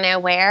not going to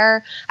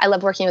wear, I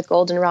love working with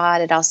goldenrod.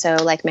 It also,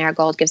 like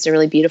marigold, gives a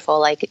really beautiful,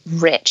 like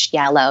rich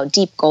yellow,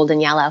 deep golden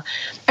yellow.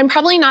 I'm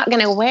probably not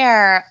going to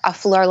wear a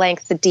floor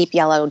length, the deep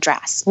yellow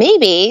dress.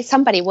 Maybe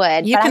somebody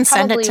would. You can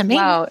send it to me.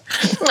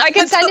 I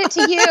can send it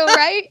to you,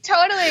 right?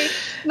 Totally.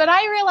 But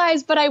I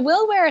realized, I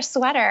will wear a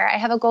sweater. I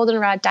have a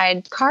goldenrod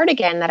dyed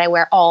cardigan that I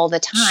wear all the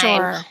time.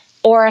 Sure.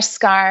 Or a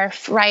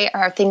scarf, right?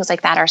 Or things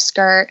like that, or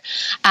skirt.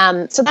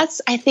 So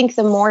that's, I think,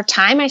 the more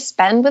time I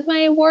spend with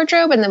my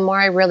wardrobe and the more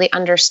I really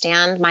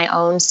understand my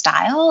own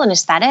style and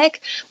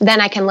aesthetic, then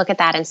I can look at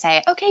that and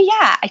say, okay,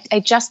 yeah, I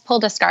just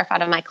pulled a scarf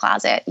out of my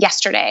closet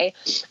yesterday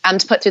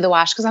to put through the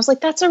wash because I was like,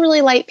 that's a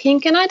really light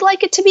pink and I'd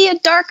like it to be a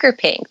darker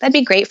pink. That'd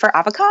be great for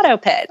avocado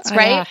pits,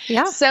 right?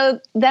 Yeah.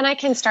 So then I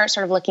can start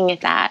sort of looking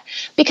at that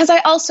because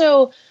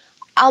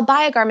I'll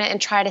buy a garment and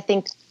try to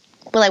think,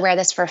 will I wear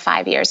this for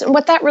 5 years? And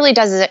what that really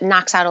does is it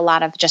knocks out a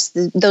lot of just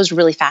those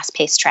really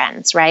fast-paced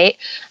trends, right?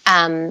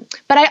 But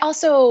I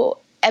also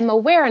am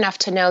aware enough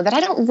to know that I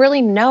don't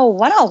really know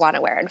what I'll want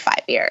to wear in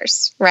 5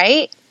 years,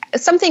 right?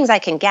 Some things I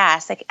can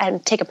guess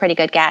and take a pretty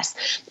good guess.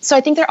 So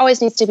I think there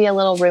always needs to be a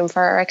little room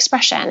for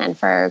expression and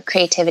for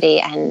creativity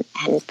and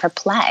for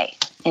play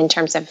in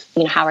terms of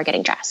how we're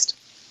getting dressed.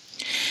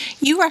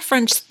 You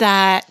referenced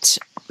that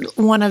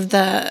one of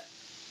the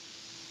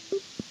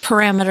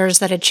parameters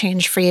that had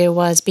changed for you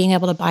was being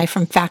able to buy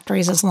from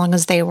factories as long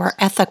as they were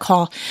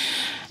ethical.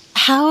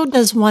 How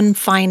does one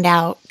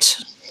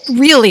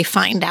really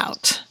find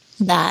out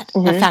that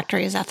a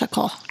factory is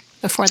ethical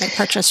before they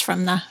purchase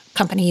from the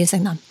company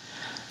using them?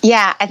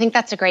 Yeah, I think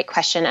that's a great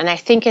question. And I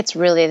think it's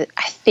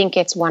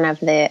one of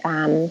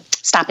the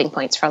stopping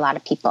points for a lot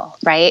of people,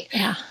 right?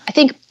 Yeah. I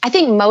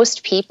think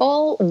most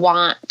people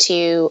want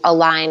to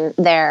align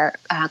their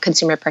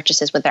consumer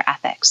purchases with their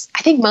ethics.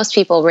 I think most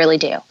people really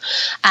do.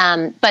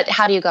 But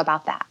how do you go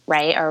about that,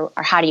 right? Or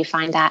how do you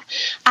find that?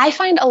 I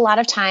find a lot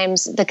of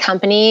times the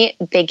company,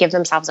 they give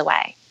themselves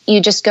away. You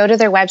just go to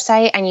their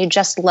website and you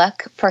just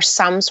look for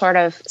some sort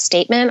of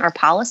statement or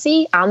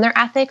policy on their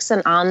ethics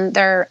and on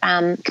their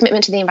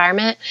commitment to the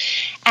environment.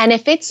 And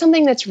if it's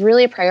something that's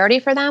really a priority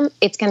for them,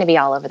 it's going to be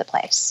all over the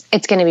place.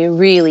 It's going to be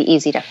really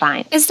easy to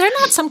find. Is there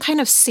not some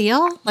kind of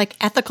seal, like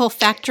ethical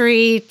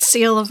factory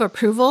seal of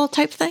approval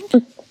type thing?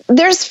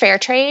 There's fair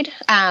trade.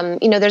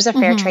 There's a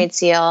fair trade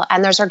seal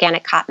and there's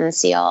organic cotton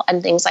seal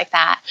and things like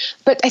that.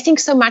 But I think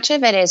so much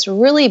of it is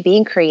really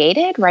being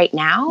created right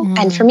now.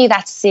 And for me,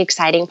 that's the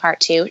exciting part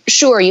too.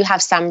 Sure, you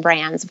have some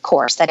brands, of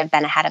course, that have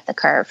been ahead of the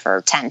curve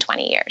for 10,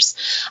 20 years.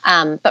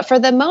 But for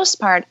the most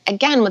part,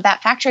 again, with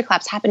that factory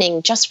collapse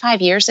happening just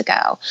 5 years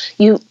ago,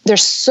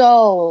 there's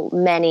so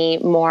many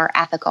more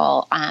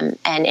ethical and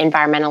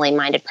environmentally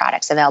minded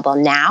products available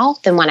now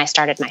than when I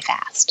started my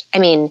fast. I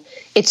mean,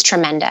 it's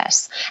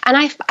tremendous. And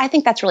I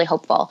think that's really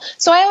hopeful.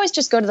 So I always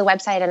just go to the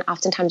website and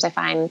oftentimes I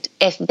find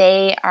if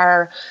they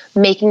are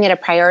making it a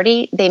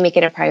priority, they make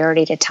it a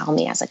priority to tell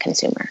me as a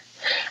consumer.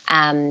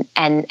 And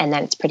then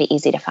it's pretty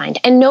easy to find.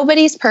 And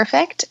nobody's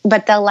perfect,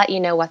 but they'll let you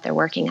know what they're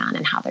working on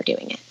and how they're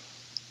doing it.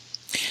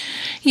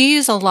 You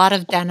use a lot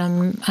of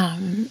denim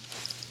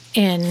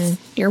in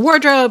your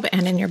wardrobe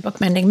and in your book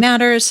Mending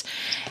Matters.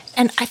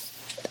 And I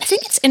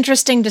think it's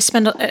interesting to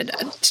spend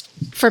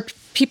for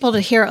people to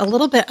hear a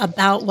little bit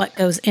about what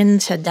goes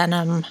into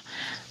denim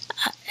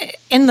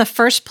in the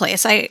first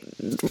place.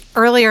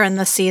 Earlier in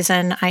the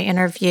season, I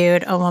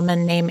interviewed a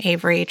woman named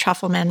Avery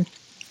Trufelman,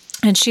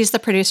 and she's the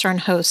producer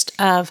and host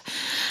of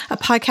a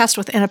podcast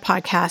within a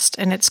podcast,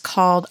 and it's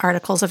called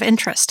Articles of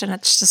Interest, and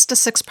it's just a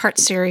 6-part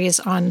series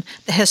on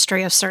the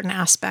history of certain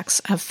aspects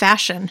of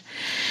fashion.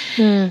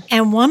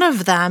 And one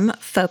of them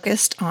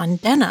focused on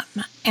denim,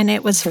 and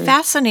it was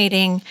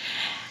fascinating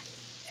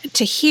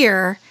to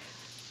hear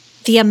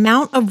the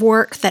amount of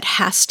work that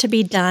has to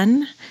be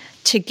done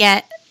to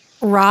get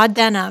raw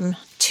denim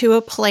to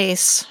a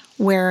place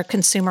where a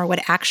consumer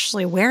would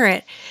actually wear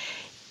it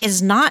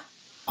is not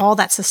all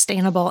that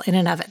sustainable in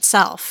and of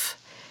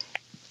itself.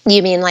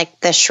 You mean like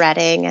the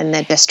shredding and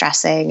the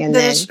distressing and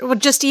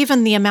just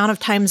even the amount of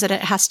times that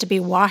it has to be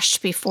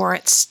washed before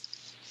it's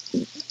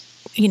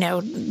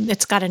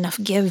got enough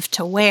give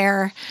to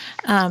wear.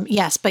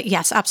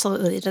 Yes,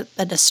 absolutely.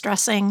 The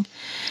distressing.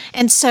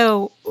 And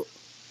so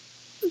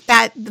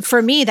that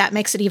for me, that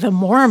makes it even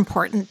more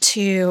important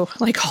to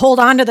like hold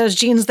on to those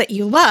jeans that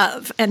you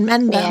love and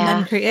mend them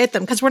and create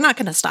them, because we're not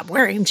going to stop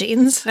wearing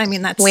jeans. I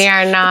mean, we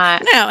are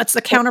not. No, it's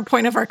the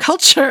counterpoint of our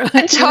culture.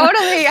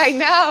 Totally, I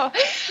know.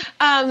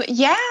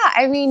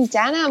 I mean,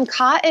 denim,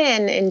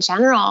 cotton in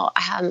general,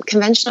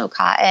 conventional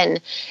cotton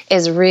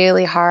is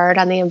really hard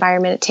on the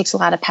environment. It takes a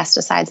lot of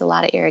pesticides, a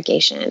lot of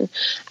irrigation.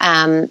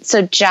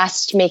 So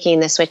just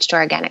making the switch to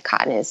organic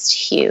cotton is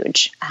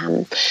huge.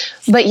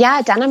 But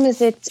yeah, denim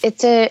is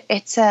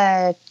it's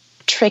a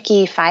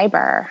tricky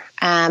fiber.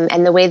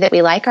 And the way that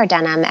we like our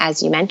denim,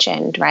 as you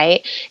mentioned,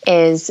 right,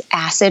 is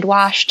acid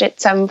washed at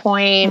some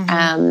point.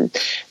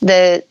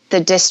 The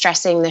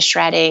distressing, the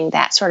shredding,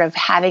 that sort of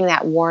having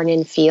that worn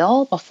in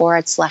feel before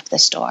it's left the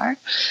store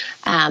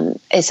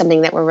is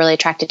something that we're really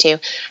attracted to.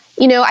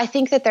 You know, I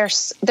think that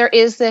there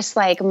is this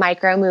like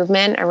micro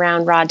movement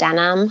around raw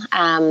denim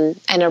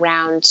and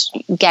around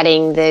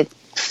getting the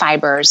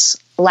fibers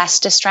less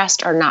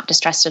distressed or not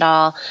distressed at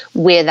all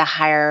with a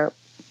higher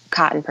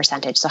cotton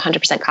percentage. So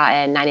 100%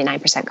 cotton,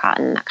 99%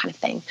 cotton, that kind of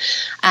thing.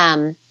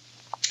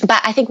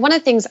 But I think one of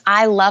the things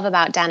I love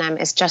about denim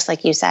is, just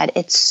like you said,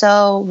 it's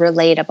so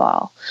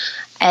relatable.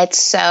 It's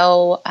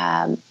so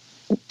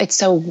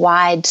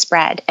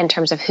widespread in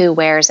terms of who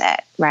wears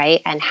it,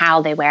 right? And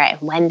how they wear it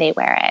and when they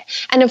wear it.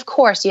 And of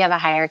course, you have a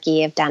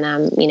hierarchy of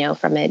denim, you know,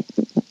 from a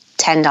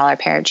 $10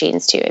 pair of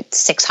jeans to a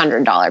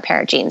 $600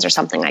 pair of jeans or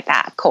something like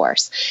that, of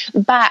course.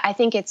 But I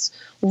think it's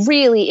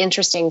really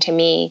interesting to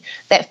me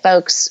that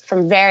folks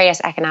from various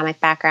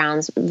economic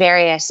backgrounds,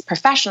 various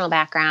professional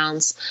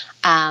backgrounds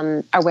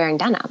are wearing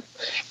denim.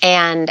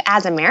 And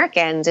as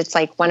Americans, it's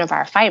like one of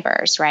our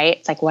fibers, right?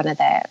 It's like one of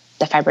the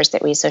fibers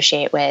that we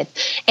associate with.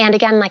 And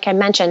again, like I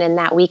mentioned, in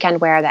that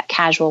weekend wear, that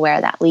casual wear,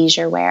 that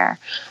leisure wear,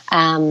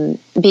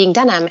 being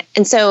denim.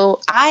 And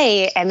so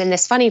I am in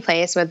this funny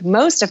place with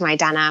most of my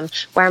denim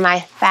where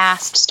my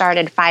fast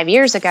started 5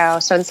 years ago.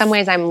 So in some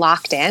ways I'm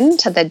locked in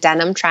to the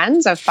denim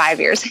trends of 5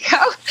 years ago,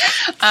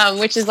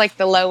 which is like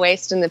the low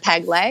waist and the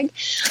peg leg.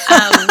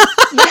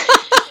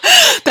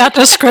 That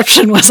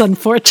description was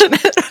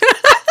unfortunate.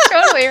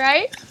 Totally,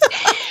 right?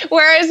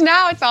 Whereas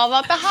now it's all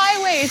about the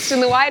high waist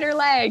and the wider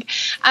leg.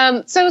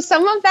 So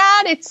some of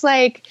that, it's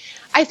like,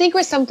 I think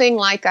with something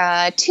like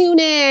a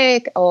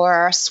tunic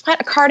or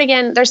a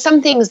cardigan, there's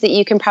some things that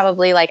you can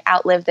probably like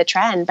outlive the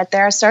trend, but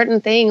there are certain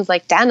things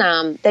like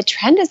denim, the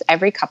trend is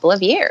every couple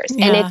of years.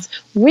 Yeah. And it's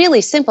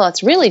really simple.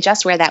 It's really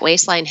just where that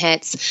waistline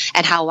hits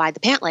and how wide the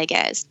pant leg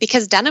is,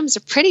 because denim's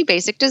a pretty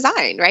basic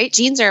design, right?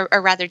 Jeans are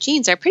a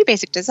pretty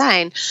basic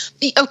design.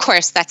 Of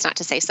course, that's not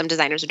to say some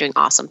designers are doing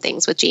awesome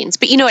things with jeans,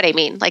 but you know what I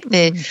mean? Like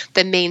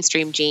the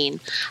mainstream jean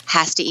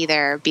has to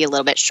either be a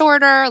little bit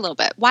shorter, a little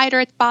bit wider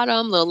at the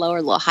bottom, a little lower,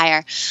 a little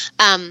higher.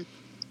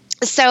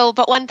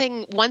 But one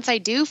thing, once I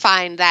do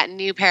find that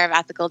new pair of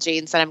ethical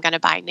jeans that I'm going to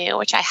buy new,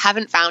 which I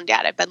haven't found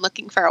yet, I've been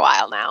looking for a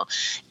while now,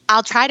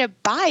 I'll try to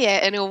buy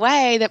it in a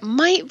way that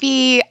might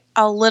be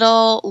a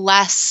little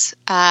less,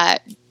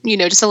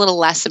 just a little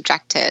less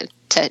subject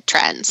to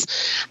trends.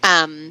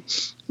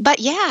 But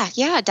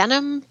yeah,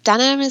 denim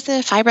is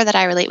a fiber that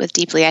I relate with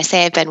deeply. I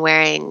say I've been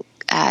wearing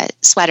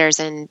sweaters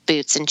and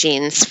boots and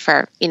jeans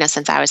for,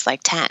 since I was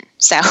like 10.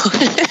 So,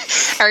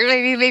 or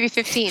maybe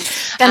 15.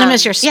 Denim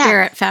is your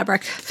spirit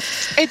fabric.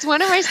 It's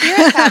one of my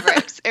spirit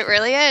fabrics. It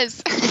really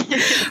is.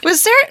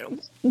 Was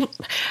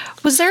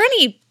there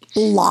any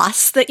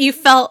loss that you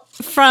felt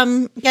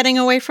from getting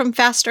away from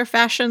faster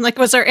fashion? Like,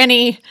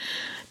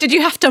 did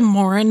you have to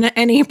mourn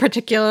any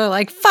particular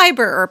like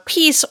fiber or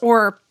piece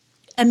or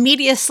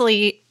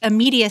immediacy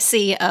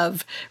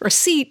of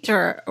receipt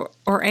or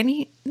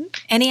any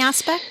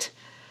aspect?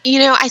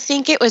 I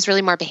think it was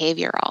really more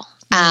behavioral.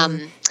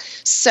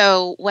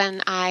 So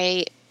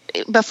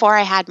before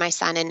I had my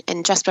son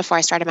and just before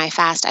I started my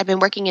fast, I've been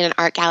working in an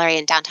art gallery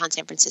in downtown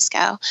San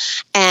Francisco.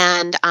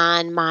 And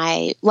on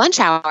my lunch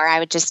hour, I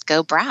would just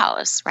go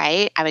browse,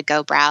 right? I would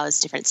go browse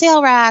different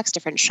sale racks,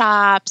 different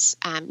shops,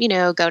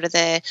 go to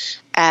the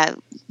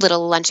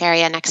little lunch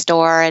area next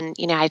door. And,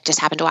 I just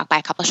happened to walk by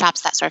a couple of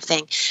shops, that sort of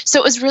thing. So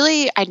it was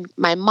really,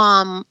 my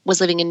mom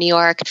was living in New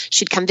York.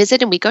 She'd come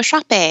visit and we'd go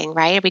shopping,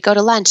 right? We'd go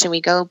to lunch and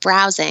we'd go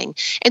browsing.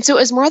 And so it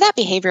was more that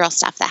behavioral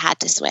stuff that had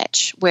to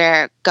switch,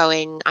 where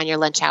going on your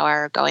lunch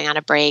hour, going on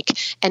a break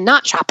and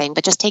not shopping,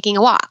 but just taking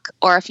a walk.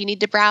 Or if you need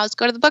to browse,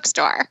 go to the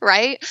bookstore,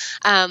 right?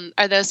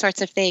 Or those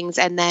sorts of things.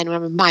 And then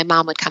when my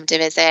mom would come to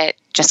visit,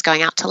 just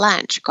going out to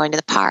lunch, going to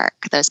the park,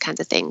 those kinds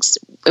of things.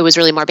 It was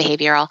really more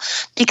behavioral.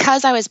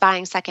 Because I was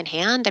buying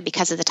secondhand and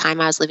because of the time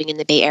I was living in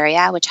the Bay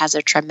Area, which has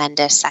a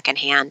tremendous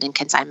secondhand and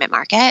consignment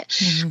market,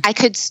 I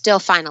could still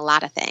find a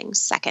lot of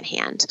things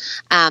secondhand.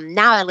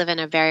 Now I live in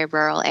a very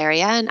rural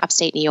area in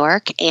upstate New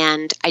York,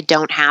 and I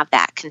don't have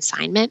that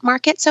consignment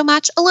market so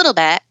much. A little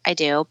bit, I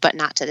do, but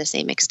not to the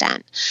same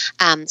extent.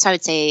 So I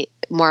would say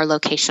more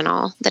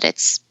locational, that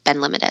it's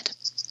been limited.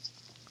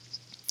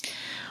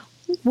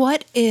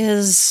 What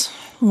is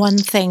one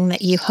thing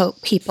that you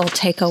hope people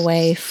take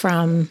away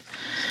from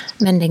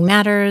Mending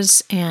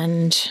Matters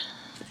and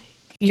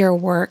your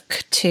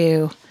work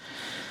to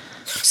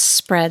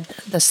spread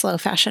the slow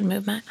fashion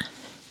movement?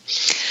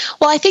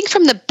 Well, I think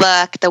from the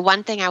book, the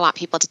one thing I want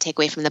people to take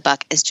away from the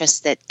book is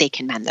just that they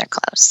can mend their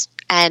clothes.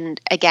 And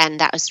again,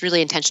 that was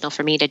really intentional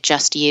for me to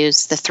just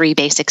use the 3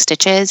 basic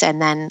stitches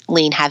and then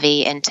lean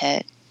heavy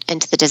into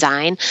the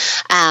design.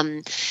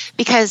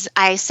 Because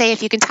I say,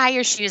 if you can tie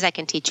your shoes, I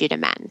can teach you to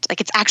mend.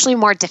 Like, it's actually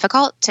more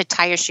difficult to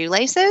tie your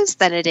shoelaces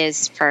than it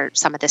is for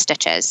some of the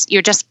stitches.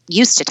 You're just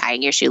used to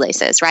tying your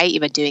shoelaces, right?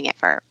 You've been doing it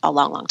for a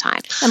long, long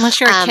time.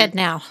 Unless you're a kid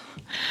now.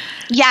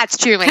 Yeah, it's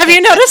true. Have you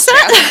noticed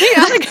that?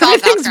 Yeah, like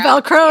everything's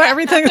Velcro, yeah.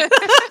 everything.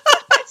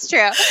 That's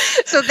true.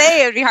 So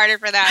it would be harder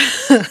for them.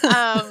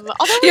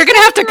 You're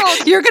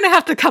gonna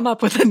have to come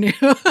up with a new.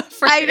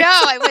 I know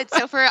I would.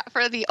 So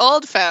for the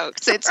old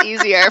folks, it's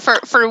easier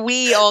for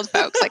we old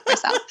folks like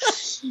myself.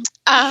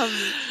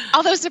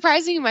 Although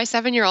surprisingly, my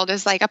 7-year-old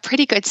is like a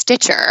pretty good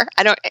stitcher.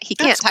 He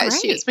can't tie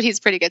his shoes, but he's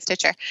a pretty good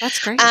stitcher. That's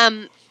great.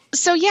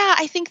 So yeah,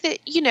 I think that,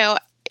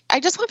 I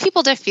just want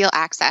people to feel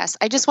access.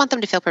 I just want them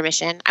to feel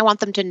permission. I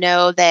want them to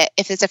know that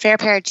if it's a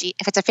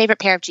favorite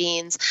pair of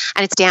jeans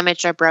and it's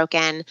damaged or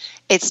broken,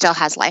 it still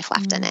has life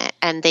left in it,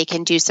 and they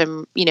can do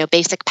some,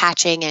 basic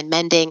patching and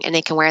mending, and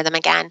they can wear them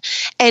again.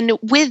 And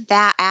with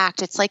that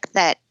act, it's like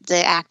the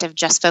act of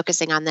just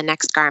focusing on the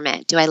next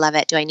garment. Do I love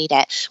it? Do I need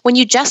it? When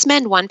you just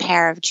mend one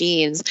pair of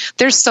jeans,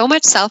 there's so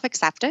much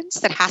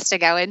self-acceptance that has to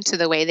go into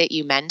the way that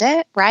you mend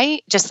it,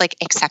 right? Just like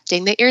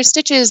accepting that your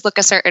stitches look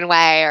a certain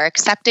way, or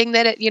accepting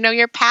that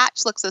your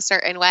patch looks a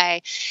certain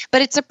way.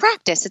 But it's a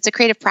practice. It's a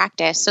creative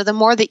practice. So the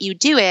more that you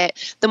do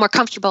it, the more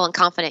comfortable and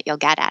confident you'll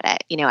get at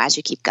it, as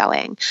you keep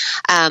going.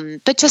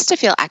 But just to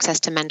feel access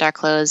to mend our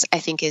clothes, I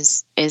think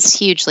is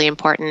hugely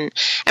important.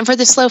 And for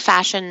the slow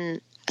fashion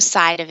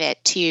side of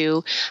it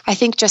too, I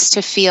think just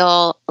to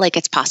feel like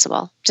it's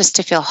possible, just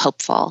to feel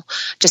hopeful,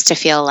 just to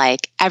feel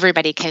like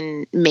everybody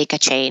can make a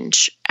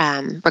change,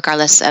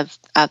 regardless of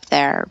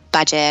their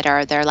budget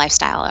or their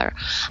lifestyle or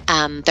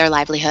their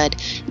livelihood,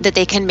 that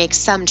they can make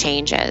some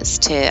changes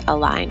to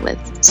align with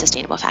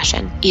sustainable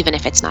fashion, even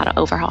if it's not an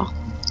overhaul.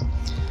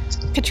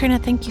 Katrina,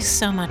 thank you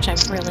so much.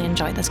 I've really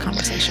enjoyed this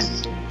conversation.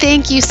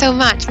 Thank you so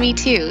much. Me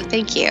too.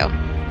 Thank you.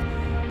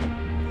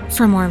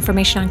 For more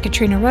information on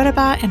Katrina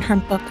Rodabaugh and her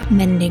book,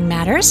 Mending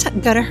Matters,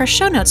 go to her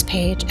show notes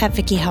page at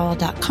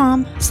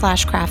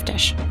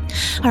vickihowell.com/craftish.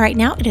 All right,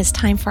 now it is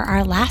time for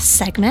our last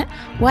segment,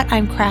 What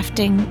I'm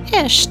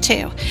Crafting-ish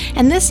To.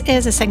 And this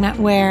is a segment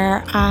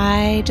where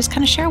I just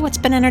kind of share what's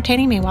been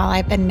entertaining me while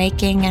I've been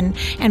making and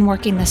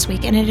working this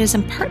week. And it is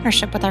in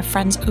partnership with our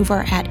friends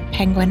over at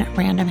Penguin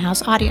Random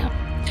House Audio.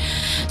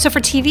 So for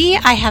TV,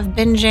 I have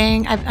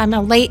binging. I'm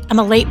a late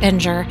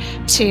binger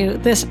to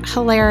this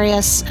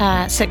hilarious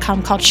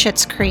sitcom called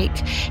Schitt's Creek.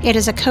 It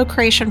is a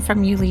co-creation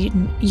from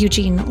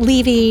Eugene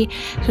Levy,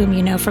 whom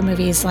you know from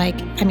movies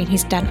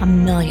he's done a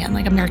million,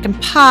 like American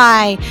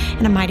Pie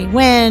and A Mighty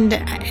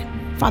Wind,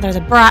 Father of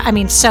the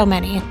Bride. So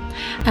many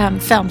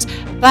films.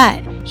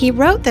 But he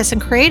wrote this and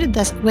created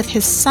this with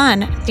his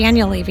son,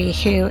 Daniel Levy,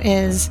 who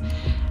is,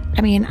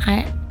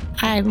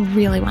 I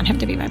really want him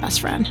to be my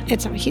best friend.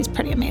 He's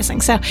pretty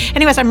amazing. So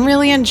anyways, I'm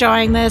really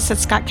enjoying this.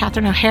 It's got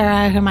Catherine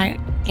O'Hara, whom I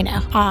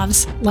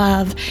Ovs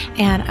love.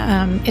 And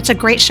it's a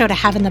great show to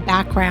have in the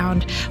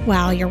background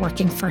while you're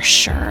working, for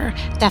sure.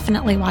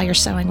 Definitely while you're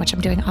sewing, which I'm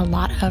doing a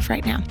lot of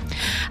right now.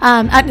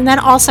 And then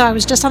also I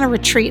was just on a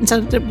retreat, and so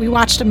we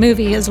watched a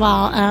movie as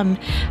well. I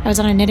was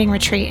on a knitting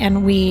retreat,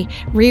 and we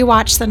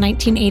rewatched the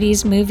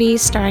 1980s movie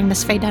starring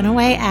Miss Faye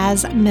Dunaway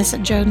as Miss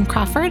Joan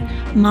Crawford,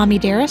 Mommy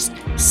Dearest.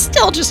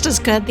 Still just as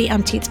good the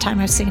umpteenth time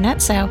I've seen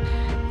it. So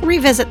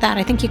revisit that.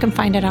 I think you can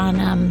find it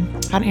on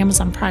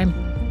Amazon Prime.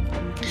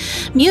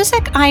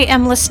 Music, I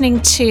am listening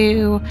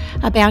to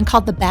a band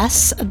called The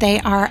Bess.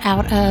 They are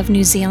out of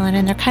New Zealand,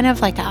 and they're kind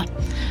of like a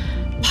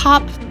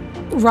pop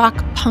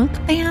rock punk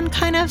band,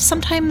 kind of.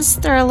 Sometimes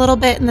they're a little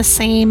bit in the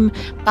same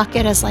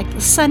bucket as like the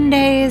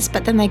Sundays,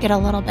 but then they get a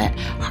little bit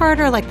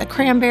harder, like the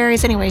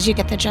Cranberries. Anyways, you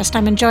get the gist.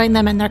 I'm enjoying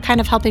them, and they're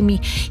kind of helping me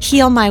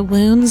heal my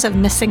wounds of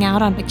missing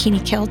out on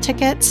Bikini Kill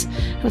tickets.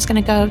 I was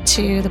going to go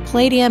to the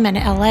Palladium in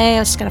LA. I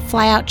was going to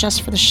fly out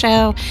just for the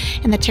show,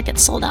 and the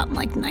tickets sold out in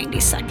like 90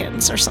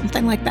 seconds or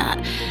something like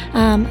that.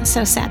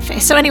 So sad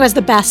face. So anyways,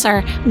 The Bess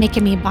are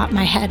making me bop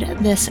my head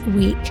this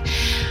week.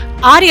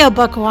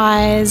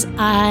 Audiobook-wise,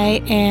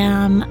 I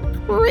am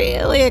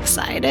really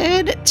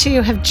excited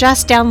to have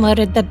just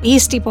downloaded the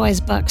Beastie Boys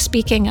book.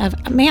 Speaking of,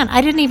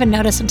 I didn't even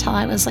notice until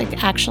I was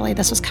like, actually,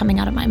 this was coming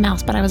out of my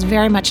mouth, but I was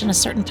very much in a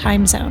certain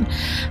time zone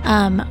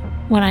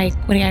when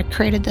I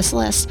created this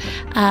list,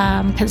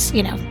 because,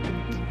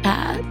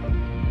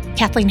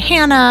 Kathleen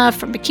Hanna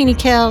from Bikini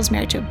Kill is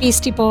married to a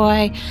Beastie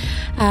Boy,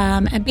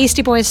 and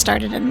Beastie Boys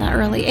started in the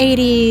early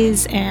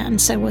 80s, and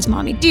so was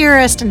Mommy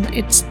Dearest, and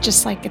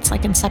it's like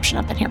Inception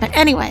up in here. But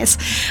anyways,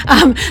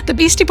 the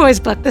Beastie Boys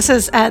book, this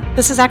is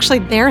actually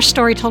their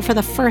story told for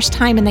the first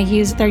time, and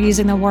they're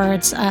using the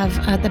words of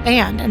the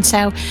band, and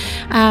so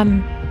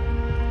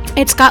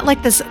it's got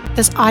like this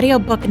this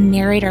audiobook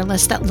narrator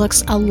list that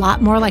looks a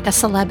lot more like a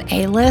celeb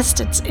A-list.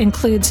 It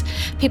includes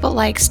people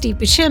like Steve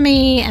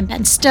Buscemi and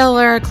Ben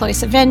Stiller, Chloe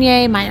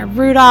Sevigny, Maya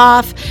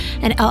Rudolph,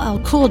 and LL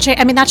Cool J.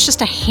 I mean, that's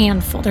just a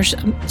handful. There's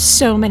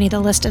so many. The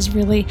list is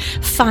really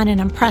fun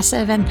and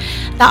impressive. And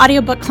the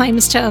audiobook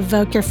claims to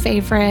evoke your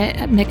favorite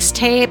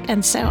mixtape.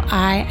 And so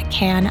I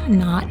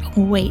cannot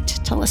wait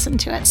to listen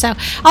to it. So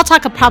I'll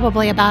talk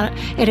probably about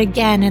it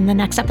again in the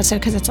next episode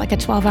because it's like a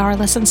 12-hour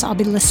listen. So I'll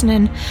be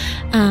listening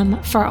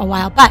for a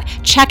while. But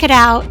check it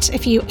out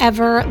if you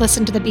ever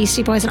listen to the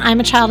Beastie Boys. And I'm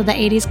a child of the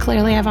 80s.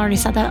 Clearly, I've already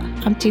said that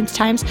umpteen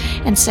times.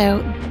 And so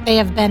they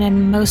have been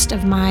in most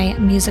of my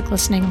music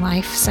listening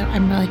life. So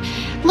I'm really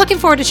looking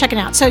forward to checking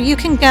it out. So you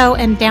can go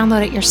and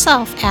download it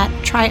yourself at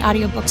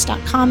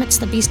tryaudiobooks.com. It's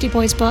the Beastie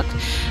Boys book.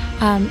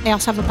 They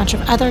also have a bunch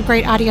of other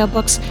great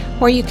audiobooks,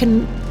 or you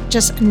can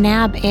just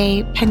nab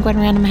a Penguin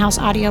Random House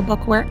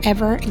audiobook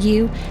wherever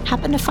you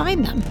happen to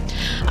find them.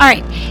 All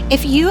right,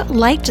 if you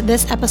liked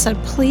this episode,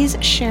 please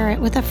share it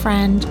with a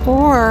friend,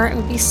 or it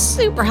would be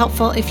super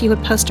helpful if you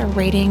would post a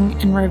rating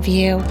and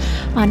review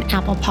on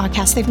Apple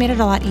Podcasts. They've made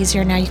it a lot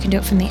easier now. You can do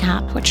it from the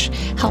app, which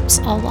helps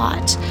a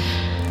lot.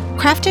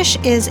 Craftish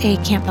is a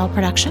Campbell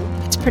production.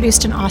 It's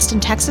produced in Austin,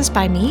 Texas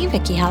by me,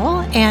 Vicki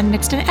Howell, and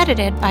mixed and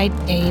edited by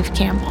Dave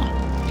Campbell.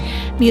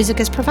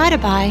 Music is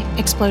provided by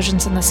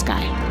Explosions in the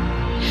Sky.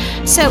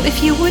 So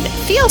if you would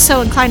feel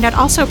so inclined, I'd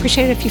also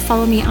appreciate it if you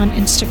follow me on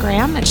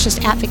Instagram. It's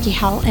just at Vicki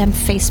Howell, and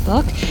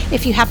Facebook.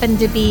 If you happen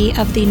to be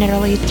of the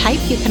knitterly type,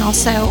 you can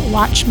also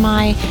watch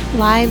my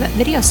live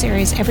video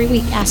series every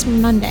week, Ask Me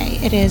Monday.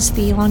 It is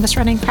the longest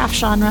running craft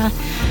genre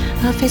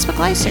Facebook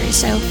live series.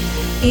 So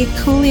be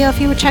coolio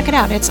if you would check it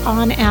out. It's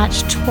on at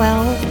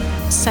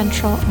 12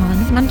 Central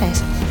on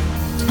Mondays.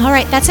 All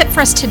right, that's it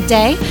for us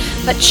today.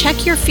 But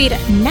check your feed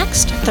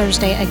next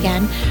Thursday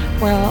again,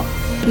 where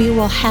we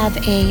will have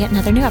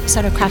another new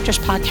episode of Craftish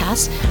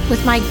Podcast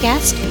with my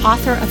guest,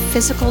 author of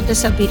Physical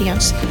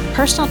Disobedience,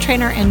 personal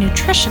trainer and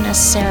nutritionist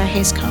Sarah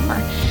Hayscomer.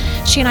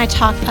 She and I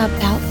talk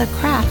about the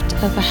craft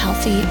of a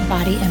healthy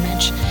body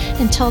image.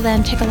 Until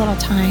then, take a little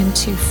time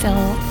to fill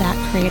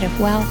that creative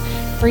well.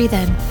 Breathe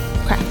in,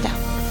 craft out.